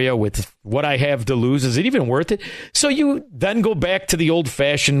Democrat area with what I have to lose, is it even worth it? So you then go back to the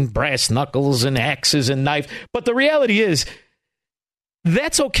old-fashioned brass knuckles and axes and knife. But the reality is,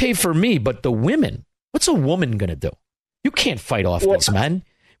 that's okay for me, but the women, what's a woman going to do? You can't fight off these men.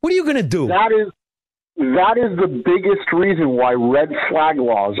 What are you going to do? That is the biggest reason why red flag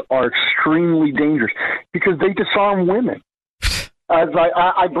laws are extremely dangerous, because they disarm women. As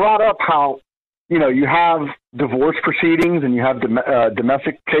I brought up how, you have divorce proceedings and you have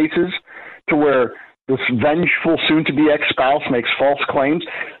domestic cases to where this vengeful soon-to-be ex-spouse makes false claims.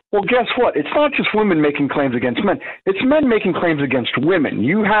 Well, guess what? It's not just women making claims against men. It's men making claims against women.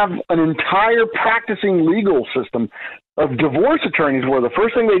 You have an entire practicing legal system of divorce attorneys where the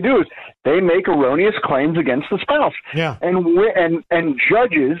first thing they do is they make erroneous claims against the spouse. Yeah. And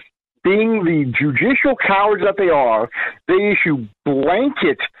judges, being the judicial cowards that they are, they issue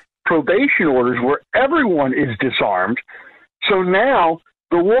blanket probation orders where everyone is disarmed. So now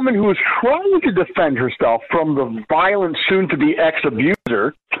the woman who is trying to defend herself from the violent soon-to-be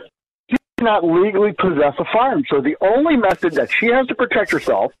ex-abuser cannot legally possess a firearm. So the only method that she has to protect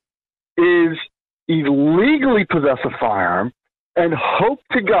herself is illegally possess a firearm and hope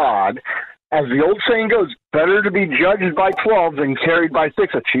to God, as the old saying goes, better to be judged by 12 than carried by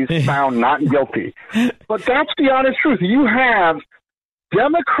 6 that she's found not guilty. But that's the honest truth. You have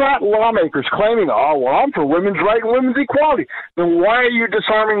Democrat lawmakers claiming, I'm for women's right and women's equality. Then why are you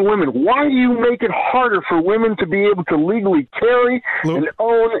disarming women? Why do you make it harder for women to be able to legally carry and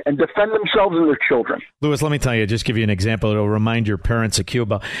own and defend themselves and their children? Louis, let me tell you, just give you an example. It'll remind your parents of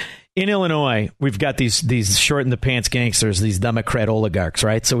Cuba. in Illinois, we've got these short in the pants gangsters, these Democrat oligarchs,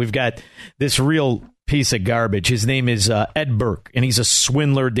 right? So we've got this real piece of garbage. His name is Ed Burke, and he's a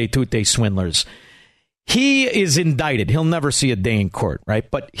swindler de tutte swindlers. He is indicted. He'll never see a day in court, right?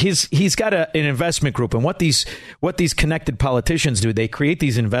 But he's got an investment group, and what these connected politicians do, they create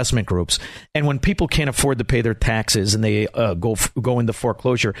these investment groups, and when people can't afford to pay their taxes and they go into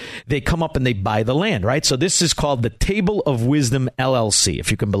foreclosure, they come up and they buy the land, right? So this is called the Table of Wisdom LLC,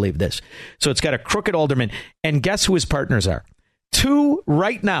 if you can believe this. So it's got a crooked alderman, and guess who his partners are? 2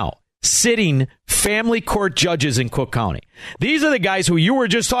 right now sitting family court judges in Cook County. These are the guys who you were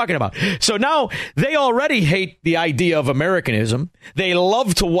just talking about. So now they already hate the idea of Americanism. They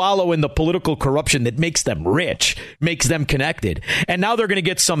love to wallow in the political corruption that makes them rich, makes them connected. And now they're going to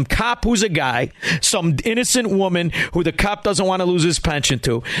get some cop who's a guy, some innocent woman who the cop doesn't want to lose his pension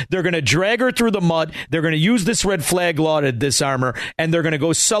to. They're going to drag her through the mud. They're going to use this red flag law to disarm her. And they're going to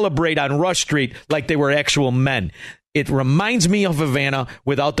go celebrate on Rush Street like they were actual men. It reminds me of Havana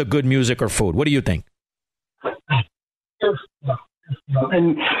without the good music or food. What do you think?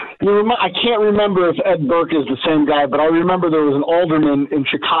 And I can't remember if Ed Burke is the same guy, but I remember there was an alderman in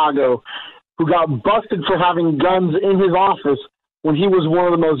Chicago who got busted for having guns in his office when he was one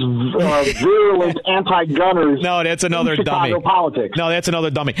of the most virulent anti-gunners. No, that's another in Chicago dummy. Politics. No, that's another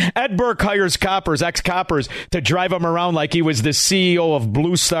dummy. Ed Burke hires coppers, ex-coppers, to drive him around like he was the CEO of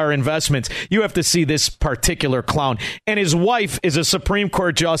Blue Star Investments. You have to see this particular clown. And his wife is a Supreme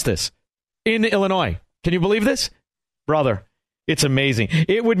Court justice in Illinois. Can you believe this? Brother, it's amazing.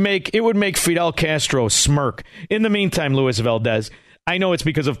 It would make Fidel Castro smirk. In the meantime, Luis Valdez, I know it's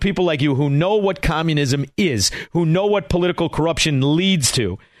because of people like you who know what communism is, who know what political corruption leads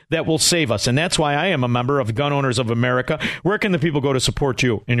to, that will save us. And that's why I am a member of Gun Owners of America. Where can the people go to support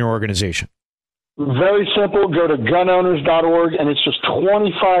you in your organization? Very simple. Go to gunowners.org, and it's just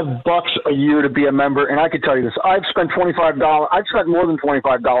 $25 a year to be a member. And I can tell you this: I've spent $25. I've spent more than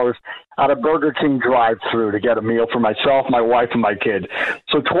 $25 at a Burger King drive-through to get a meal for myself, my wife, and my kid.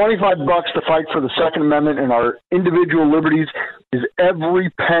 So $25 to fight for the Second Amendment and our individual liberties is every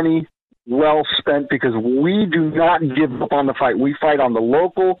penny well spent, because we do not give up on the fight. We fight on the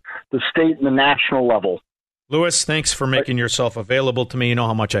local, the state, and the national level. Louis, thanks for making yourself available to me. You know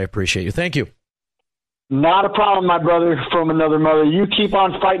how much I appreciate you. Thank you. Not a problem, my brother from another mother. You keep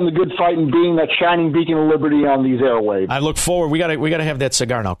on fighting the good fight and being that shining beacon of liberty on these airwaves. I look forward. We gotta have that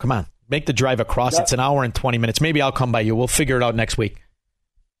cigar now. Come on. Make the drive across. Yep. It's an hour and 20 minutes. Maybe I'll come by you. We'll figure it out next week.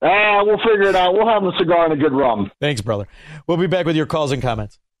 We'll figure it out. We'll have a cigar and a good rum. Thanks, brother. We'll be back with your calls and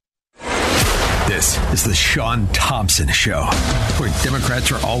comments. This is the Sean Thompson Show, where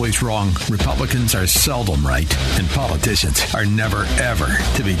Democrats are always wrong, Republicans are seldom right, and politicians are never, ever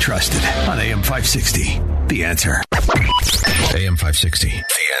to be trusted. On AM 560, The Answer. AM 560, The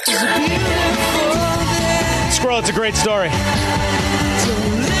Answer. Squirrel, it's a great story.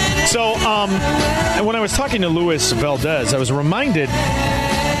 So, when I was talking to Luis Valdez, I was reminded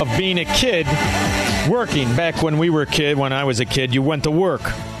of being a kid working. Back when we were a kid, when I was a kid, you went to work.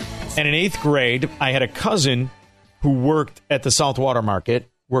 And in 8th grade, I had a cousin who worked at the South Water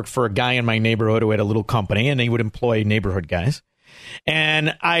Market, worked for a guy in my neighborhood who had a little company, and he would employ neighborhood guys.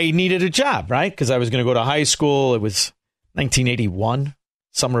 And I needed a job, right? Because I was going to go to high school. It was 1981,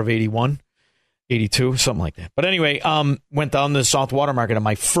 summer of 81, 82, something like that. But anyway, went down to the South Water Market. On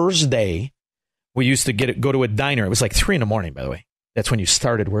my first day, we used to go to a diner. It was like 3 a.m, by the way. That's when you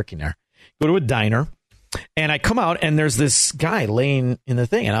started working there. Go to a diner. And I come out, and there's this guy laying in the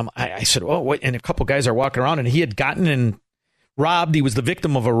thing. And I said, oh, what? And a couple guys are walking around, and he had gotten and robbed. He was the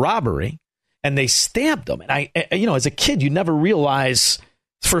victim of a robbery, and they stabbed him. And as a kid, you never realize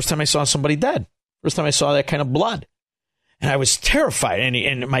it's the first time I saw somebody dead. First time I saw that kind of blood. And I was terrified.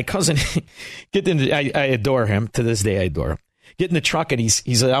 And my cousin, I adore him. To this day, I adore him. Get in the truck, and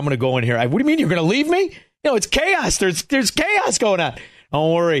he's like, I'm going to go in here. What do you mean you're going to leave me? It's chaos. There's chaos going on.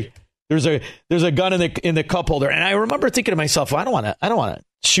 Don't worry. There's a gun in the cup holder. And I remember thinking to myself, I don't want to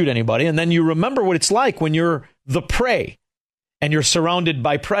shoot anybody. And then you remember what it's like when you're the prey and you're surrounded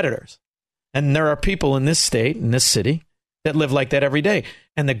by predators. And there are people in this state, in this city, that live like that every day.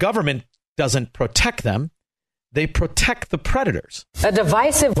 And the government doesn't protect them. They protect the predators. A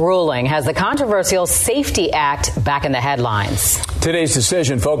divisive ruling has the controversial Safety Act back in the headlines. Today's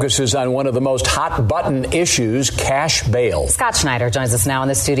decision focuses on one of the most hot-button issues, cash bail. Scott Schneider joins us now in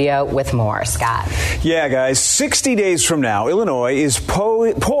the studio with more. Scott. Yeah, guys, 60 days from now, Illinois is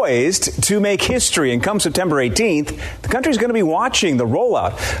poised to make history. And come September 18th, the country's going to be watching the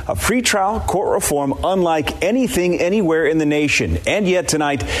rollout of pretrial court reform unlike anything anywhere in the nation. And yet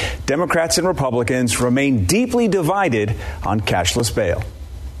tonight, Democrats and Republicans remain deeply divided on cashless bail.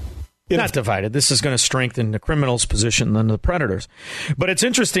 Not divided. This is going to strengthen the criminals' position than the predators. But it's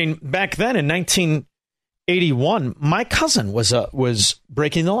interesting. Back then in 1981, my cousin was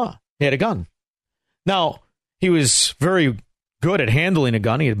breaking the law. He had a gun. Now, he was very good at handling a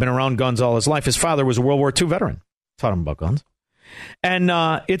gun. He had been around guns all his life. His father was a World War II veteran. Taught him about guns. And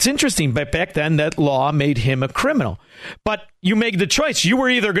it's interesting, but back then that law made him a criminal. But you make the choice. You were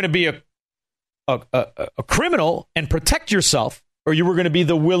either going to be a criminal and protect yourself, or you were going to be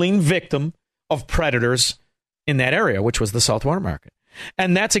the willing victim of predators in that area, which was the South Water Market.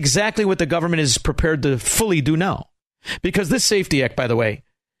 And that's exactly what the government is prepared to fully do now. Because this Safety Act, by the way,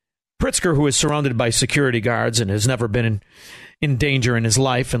 Pritzker, who is surrounded by security guards and has never been in danger in his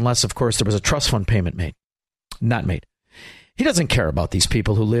life, unless, of course, there was a trust fund payment made. Not made. He doesn't care about these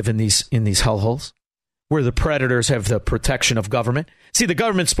people who live in these hellholes where the predators have the protection of government. See, the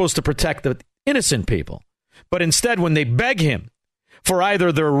government's supposed to protect the innocent people. But instead, when they beg him for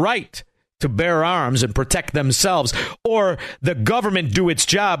either their right to bear arms and protect themselves or the government do its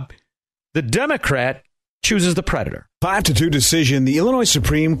job, the Democrat chooses the predator. 5-2 decision, the Illinois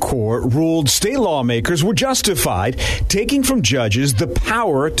Supreme Court ruled state lawmakers were justified taking from judges the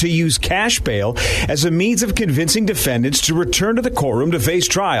power to use cash bail as a means of convincing defendants to return to the courtroom to face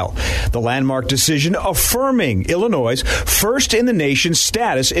trial. The landmark decision affirming Illinois' first in the nation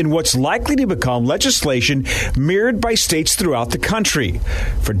status in what's likely to become legislation mirrored by states throughout the country.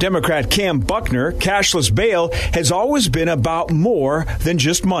 For Democrat Cam Buckner, cashless bail has always been about more than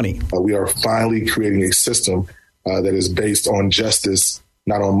just money. We are finally creating a system that is based on justice,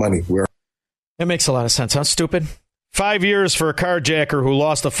 not on money. That makes a lot of sense, huh, stupid? 5 years for a carjacker who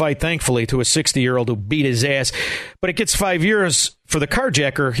lost a fight, thankfully, to a 60-year-old who beat his ass. But it gets 5 years for the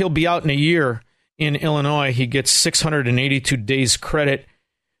carjacker. He'll be out in a year in Illinois. He gets 682 days credit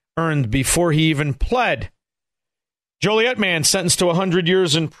earned before he even pled. Joliet man sentenced to 100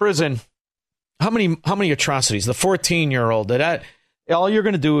 years in prison. How many atrocities? The 14-year-old. All you're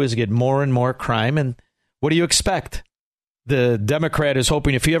going to do is get more and more crime, and what do you expect? The Democrat is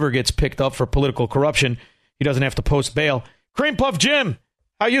hoping if he ever gets picked up for political corruption, he doesn't have to post bail. Cream Puff Jim,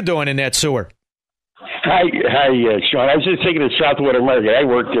 how you doing in that sewer? Hi, Sean. I was just thinking of Southwater Market. I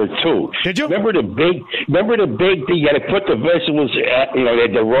worked there too. Did you? Remember the big thing? You had to put the vegetables. They had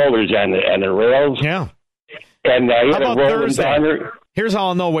the rollers on the rails. Yeah. And you had how to about roll Thursday? them down there. Here's how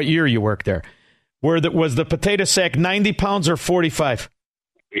I'll know what year you worked there. Was the potato sack 90 pounds or 45?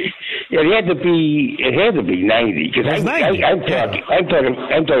 Yeah, it had to be 90. Because I'm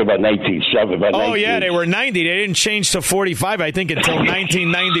talking about 1970. Oh, yeah, they were 90. They didn't change to 45, I think, until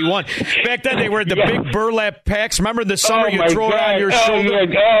 1991. Back then, they were the big burlap packs. Remember the summer you throw it on your shoulder?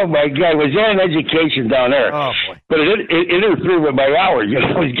 Yeah. Oh, my God. Was there an education down there? Oh, boy. But it interfered with my hours.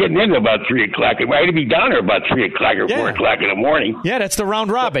 I was getting in about 3 o'clock. I had to be down there about 3 o'clock or 4 o'clock in the morning. Yeah, that's the round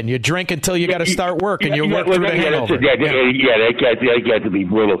robin. You drink until you got to start work, and you work through the hangover. That got to be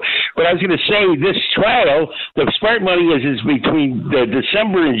brutal. But I was going to say, this trial, the smart money is between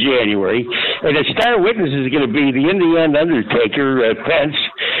December and January, and the star witness is going to be the Indiana Undertaker, Pence,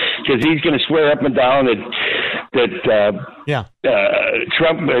 because he's going to swear up and down that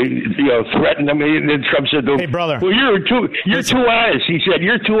Trump, threatened him. And then Trump said, "Hey, brother, well, you're too honest." He said,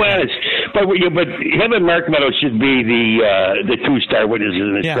 "You're too honest." But him and Mark Meadows should be the two star witnesses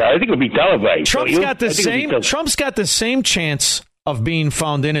in this trial. I think it'll be televised. Trump's got the same chance of being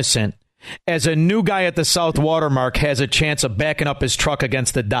found innocent as a new guy at the South Watermark has a chance of backing up his truck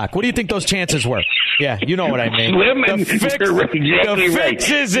against the dock. What do you think those chances were? Yeah, you know what I mean. Slim, the fix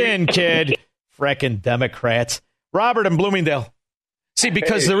right. is in, kid. Frickin' Democrats. Robert in Bloomingdale. See,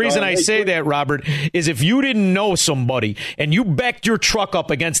 because the reason I say that, Robert, is if you didn't know somebody and you backed your truck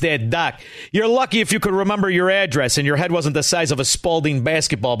up against that dock, you're lucky if you could remember your address and your head wasn't the size of a Spalding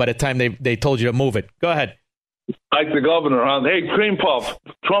basketball by the time they told you to move it. Go ahead. Like the governor, huh? Hey, Cream Puff,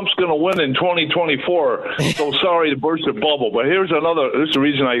 Trump's going to win in 2024. So sorry to burst the bubble, but here's the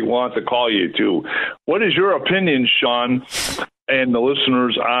reason I want to call you too. What is your opinion, Sean, and the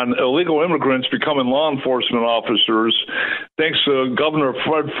listeners, on illegal immigrants becoming law enforcement officers thanks to Governor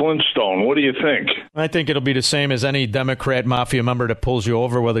Fred Flintstone? What do you think? I think it'll be the same as any Democrat mafia member that pulls you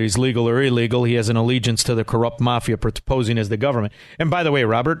over, whether he's legal or illegal. He has an allegiance to the corrupt mafia posing as the government. And by the way,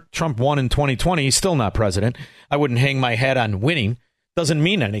 Robert, Trump won in 2020. He's still not president. I wouldn't hang my hat on winning. Doesn't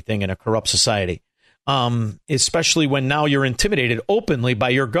mean anything in a corrupt society. Especially when now you're intimidated openly by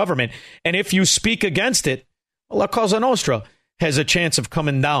your government. And if you speak against it, La Cosa Nostra has a chance of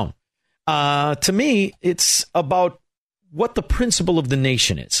coming down. To me, it's about what the principle of the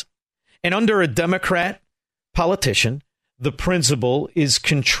nation is. And under a Democrat politician, the principle is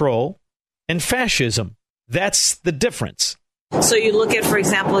control and fascism. That's the difference. So you look at, for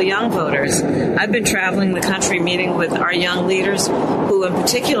example, young voters. I've been traveling the country meeting with our young leaders who in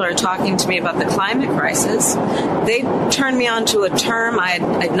particular are talking to me about the climate crisis. They turned me on to a term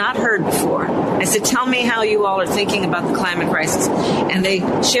I'd not heard before. I said, tell me how you all are thinking about the climate crisis. And they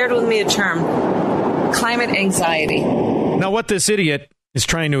shared with me a term, climate anxiety. Now, what this idiot is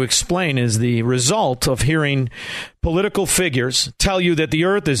trying to explain is the result of hearing political figures tell you that the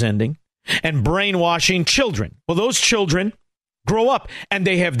earth is ending and brainwashing children. Well, those children grow up and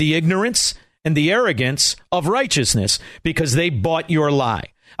they have the ignorance and the arrogance of righteousness because they bought your lie.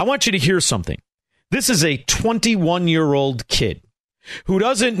 I want you to hear something. This is a 21-year-old kid who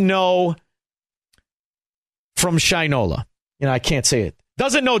doesn't know from Shinola. I can't say it.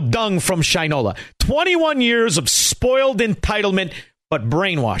 Doesn't know dung from Shinola. 21 years of spoiled entitlement, but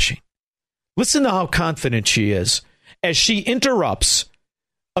brainwashing. Listen to how confident she is as she interrupts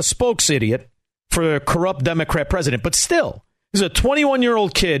a spokes idiot for a corrupt Democrat president. But still, this is a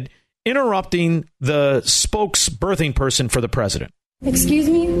 21-year-old kid interrupting the spokes birthing person for the president. Excuse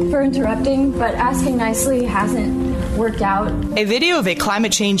me for interrupting, but asking nicely hasn't worked out. A video of a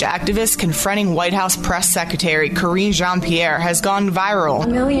climate change activist confronting White House Press Secretary Karine Jean-Pierre has gone viral.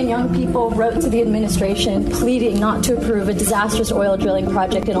 1 million young people wrote to the administration pleading not to approve a disastrous oil drilling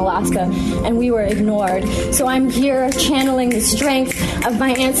project in Alaska, and we were ignored. So I'm here channeling the strength of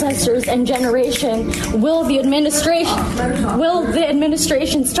my ancestors and generation. Will the administration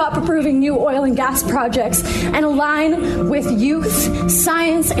stop approving new oil and gas projects and align with youth,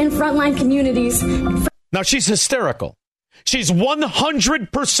 science, and frontline communities? Now, she's hysterical. She's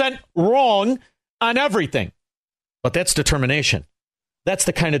 100% wrong on everything. But that's determination. That's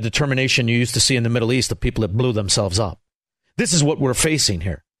the kind of determination you used to see in the Middle East of people that blew themselves up. This is what we're facing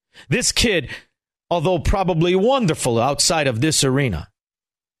here. This kid, although probably wonderful outside of this arena,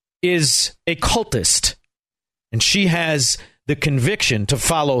 is a cultist. And she has the conviction to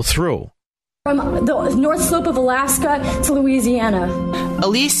follow through. From the North Slope of Alaska to Louisiana.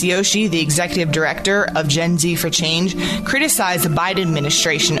 Elise Yoshi, the executive director of Gen Z for Change, criticized the Biden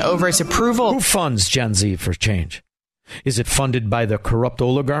administration over its approval. Who funds Gen Z for Change? Is it funded by the corrupt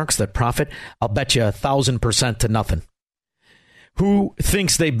oligarchs that profit? I'll bet you 1,000% to nothing. Who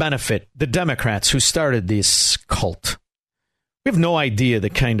thinks they benefit? The Democrats who started this cult. We have no idea the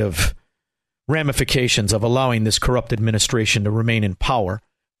kind of ramifications of allowing this corrupt administration to remain in power.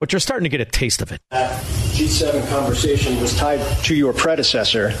 But you're starting to get a taste of it. That G7 conversation was tied to your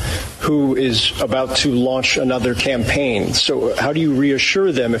predecessor, who is about to launch another campaign. So how do you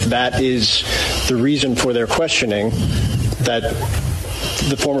reassure them, if that is the reason for their questioning, that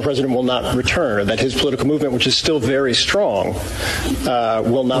the former president will not return, or that his political movement, which is still very strong,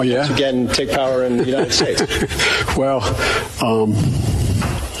 will not once again take power in the United States? Well,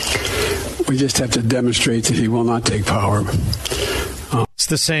 we just have to demonstrate that he will not take power. It's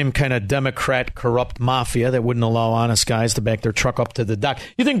the same kind of Democrat corrupt mafia that wouldn't allow honest guys to back their truck up to the dock.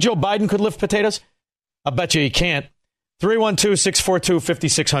 You think Joe Biden could lift potatoes? I bet you he can't.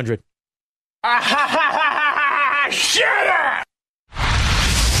 312-642-5600. Shut up!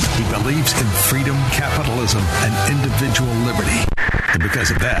 He believes in freedom, capitalism, and individual liberty. And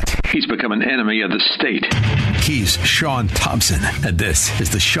because of that, he's become an enemy of the state. He's Sean Thompson, and this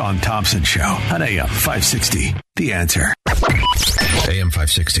is the Sean Thompson Show on AM 560. The Answer. AM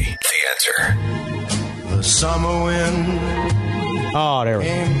 560. The Answer. The summer wind. Oh, there we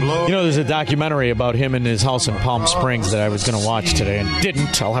go. You know, there's a documentary about him in his house in Palm Springs that I was going to watch today and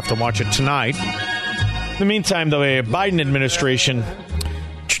didn't. I'll have to watch it tonight. In the meantime, the Biden administration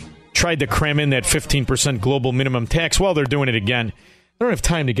tried to cram in that 15% global minimum tax. Well, they're doing it again. I don't have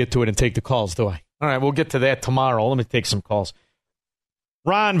time to get to it and take the calls, do I? All right, we'll get to that tomorrow. Let me take some calls.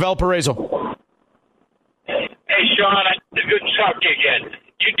 Ron, Valparaiso. Hey, Sean, good to talk to you again.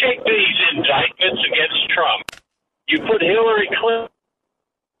 You take these indictments against Trump. You put Hillary Clinton.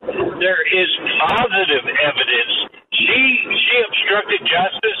 There is positive evidence. She obstructed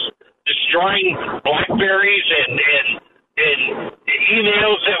justice, destroying BlackBerries and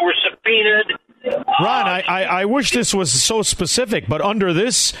emails that were subpoenaed. Ron, I wish this was so specific, but under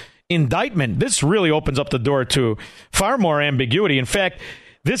this indictment, this really opens up the door to far more ambiguity. In fact,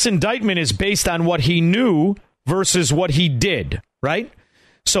 this indictment is based on what he knew versus what he did, right?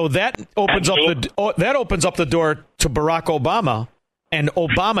 So that opens up the door to Barack Obama and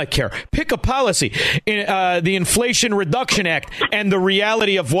Obamacare. Pick a policy, the Inflation Reduction Act, and the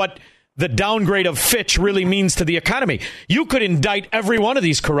reality of what the downgrade of Fitch really means to the economy. You could indict every one of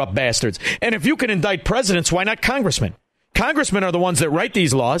these corrupt bastards. And if you can indict presidents, why not congressmen? Congressmen are the ones that write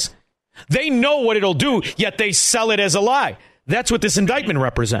these laws. They know what it'll do, yet they sell it as a lie. That's what this indictment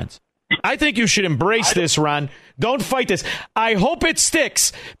represents. I think you should embrace this, Ron. Don't fight this. I hope it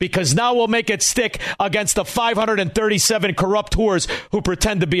sticks, because now we'll make it stick against the 537 corrupt whores who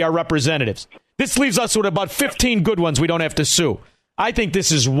pretend to be our representatives. This leaves us with about 15 good ones we don't have to sue. I think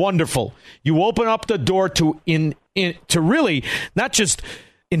this is wonderful. You open up the door to really not just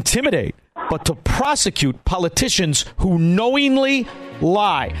intimidate, but to prosecute politicians who knowingly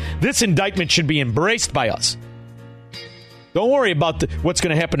lie. This indictment should be embraced by us. Don't worry about what's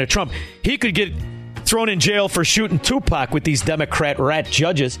going to happen to Trump. He could get thrown in jail for shooting Tupac with these Democrat rat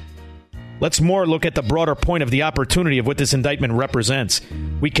judges. Let's more look at the broader point of the opportunity of what this indictment represents.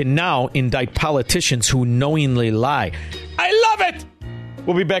 We can now indict politicians who knowingly lie. I love it!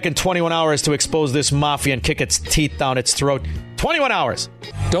 We'll be back in 21 hours to expose this mafia and kick its teeth down its throat. 21 hours.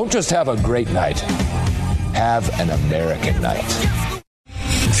 Don't just have a great night. Have an American night.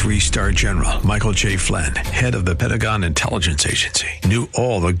 3-star General Michael J. Flynn, head of the Pentagon Intelligence Agency, knew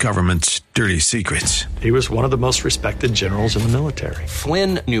all the government's dirty secrets. He was one of the most respected generals in the military.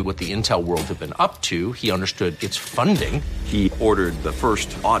 Flynn knew what the intel world had been up to. He understood its funding. He ordered the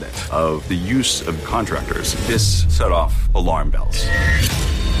first audit of the use of contractors. This set off alarm bells.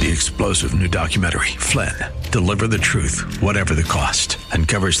 The explosive new documentary, Flynn, Deliver the Truth, Whatever the Cost,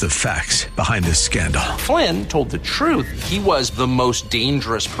 uncovers the facts behind this scandal. Flynn told the truth. He was the most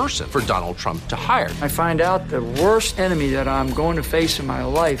dangerous person for Donald Trump to hire. I find out the worst enemy that I'm going to face in my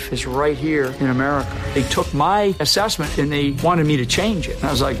life is right here in America. They took my assessment and they wanted me to change it. And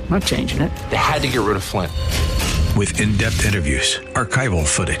I was like, I'm not changing it. They had to get rid of Flynn. With in-depth interviews, archival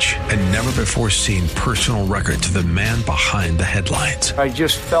footage, and never-before-seen personal records of the man behind the headlines. I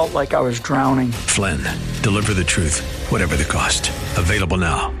just felt like I was drowning. Flynn, Deliver the Truth, Whatever the Cost. Available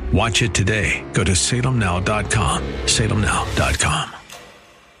now. Watch it today. Go to salemnow.com. salemnow.com.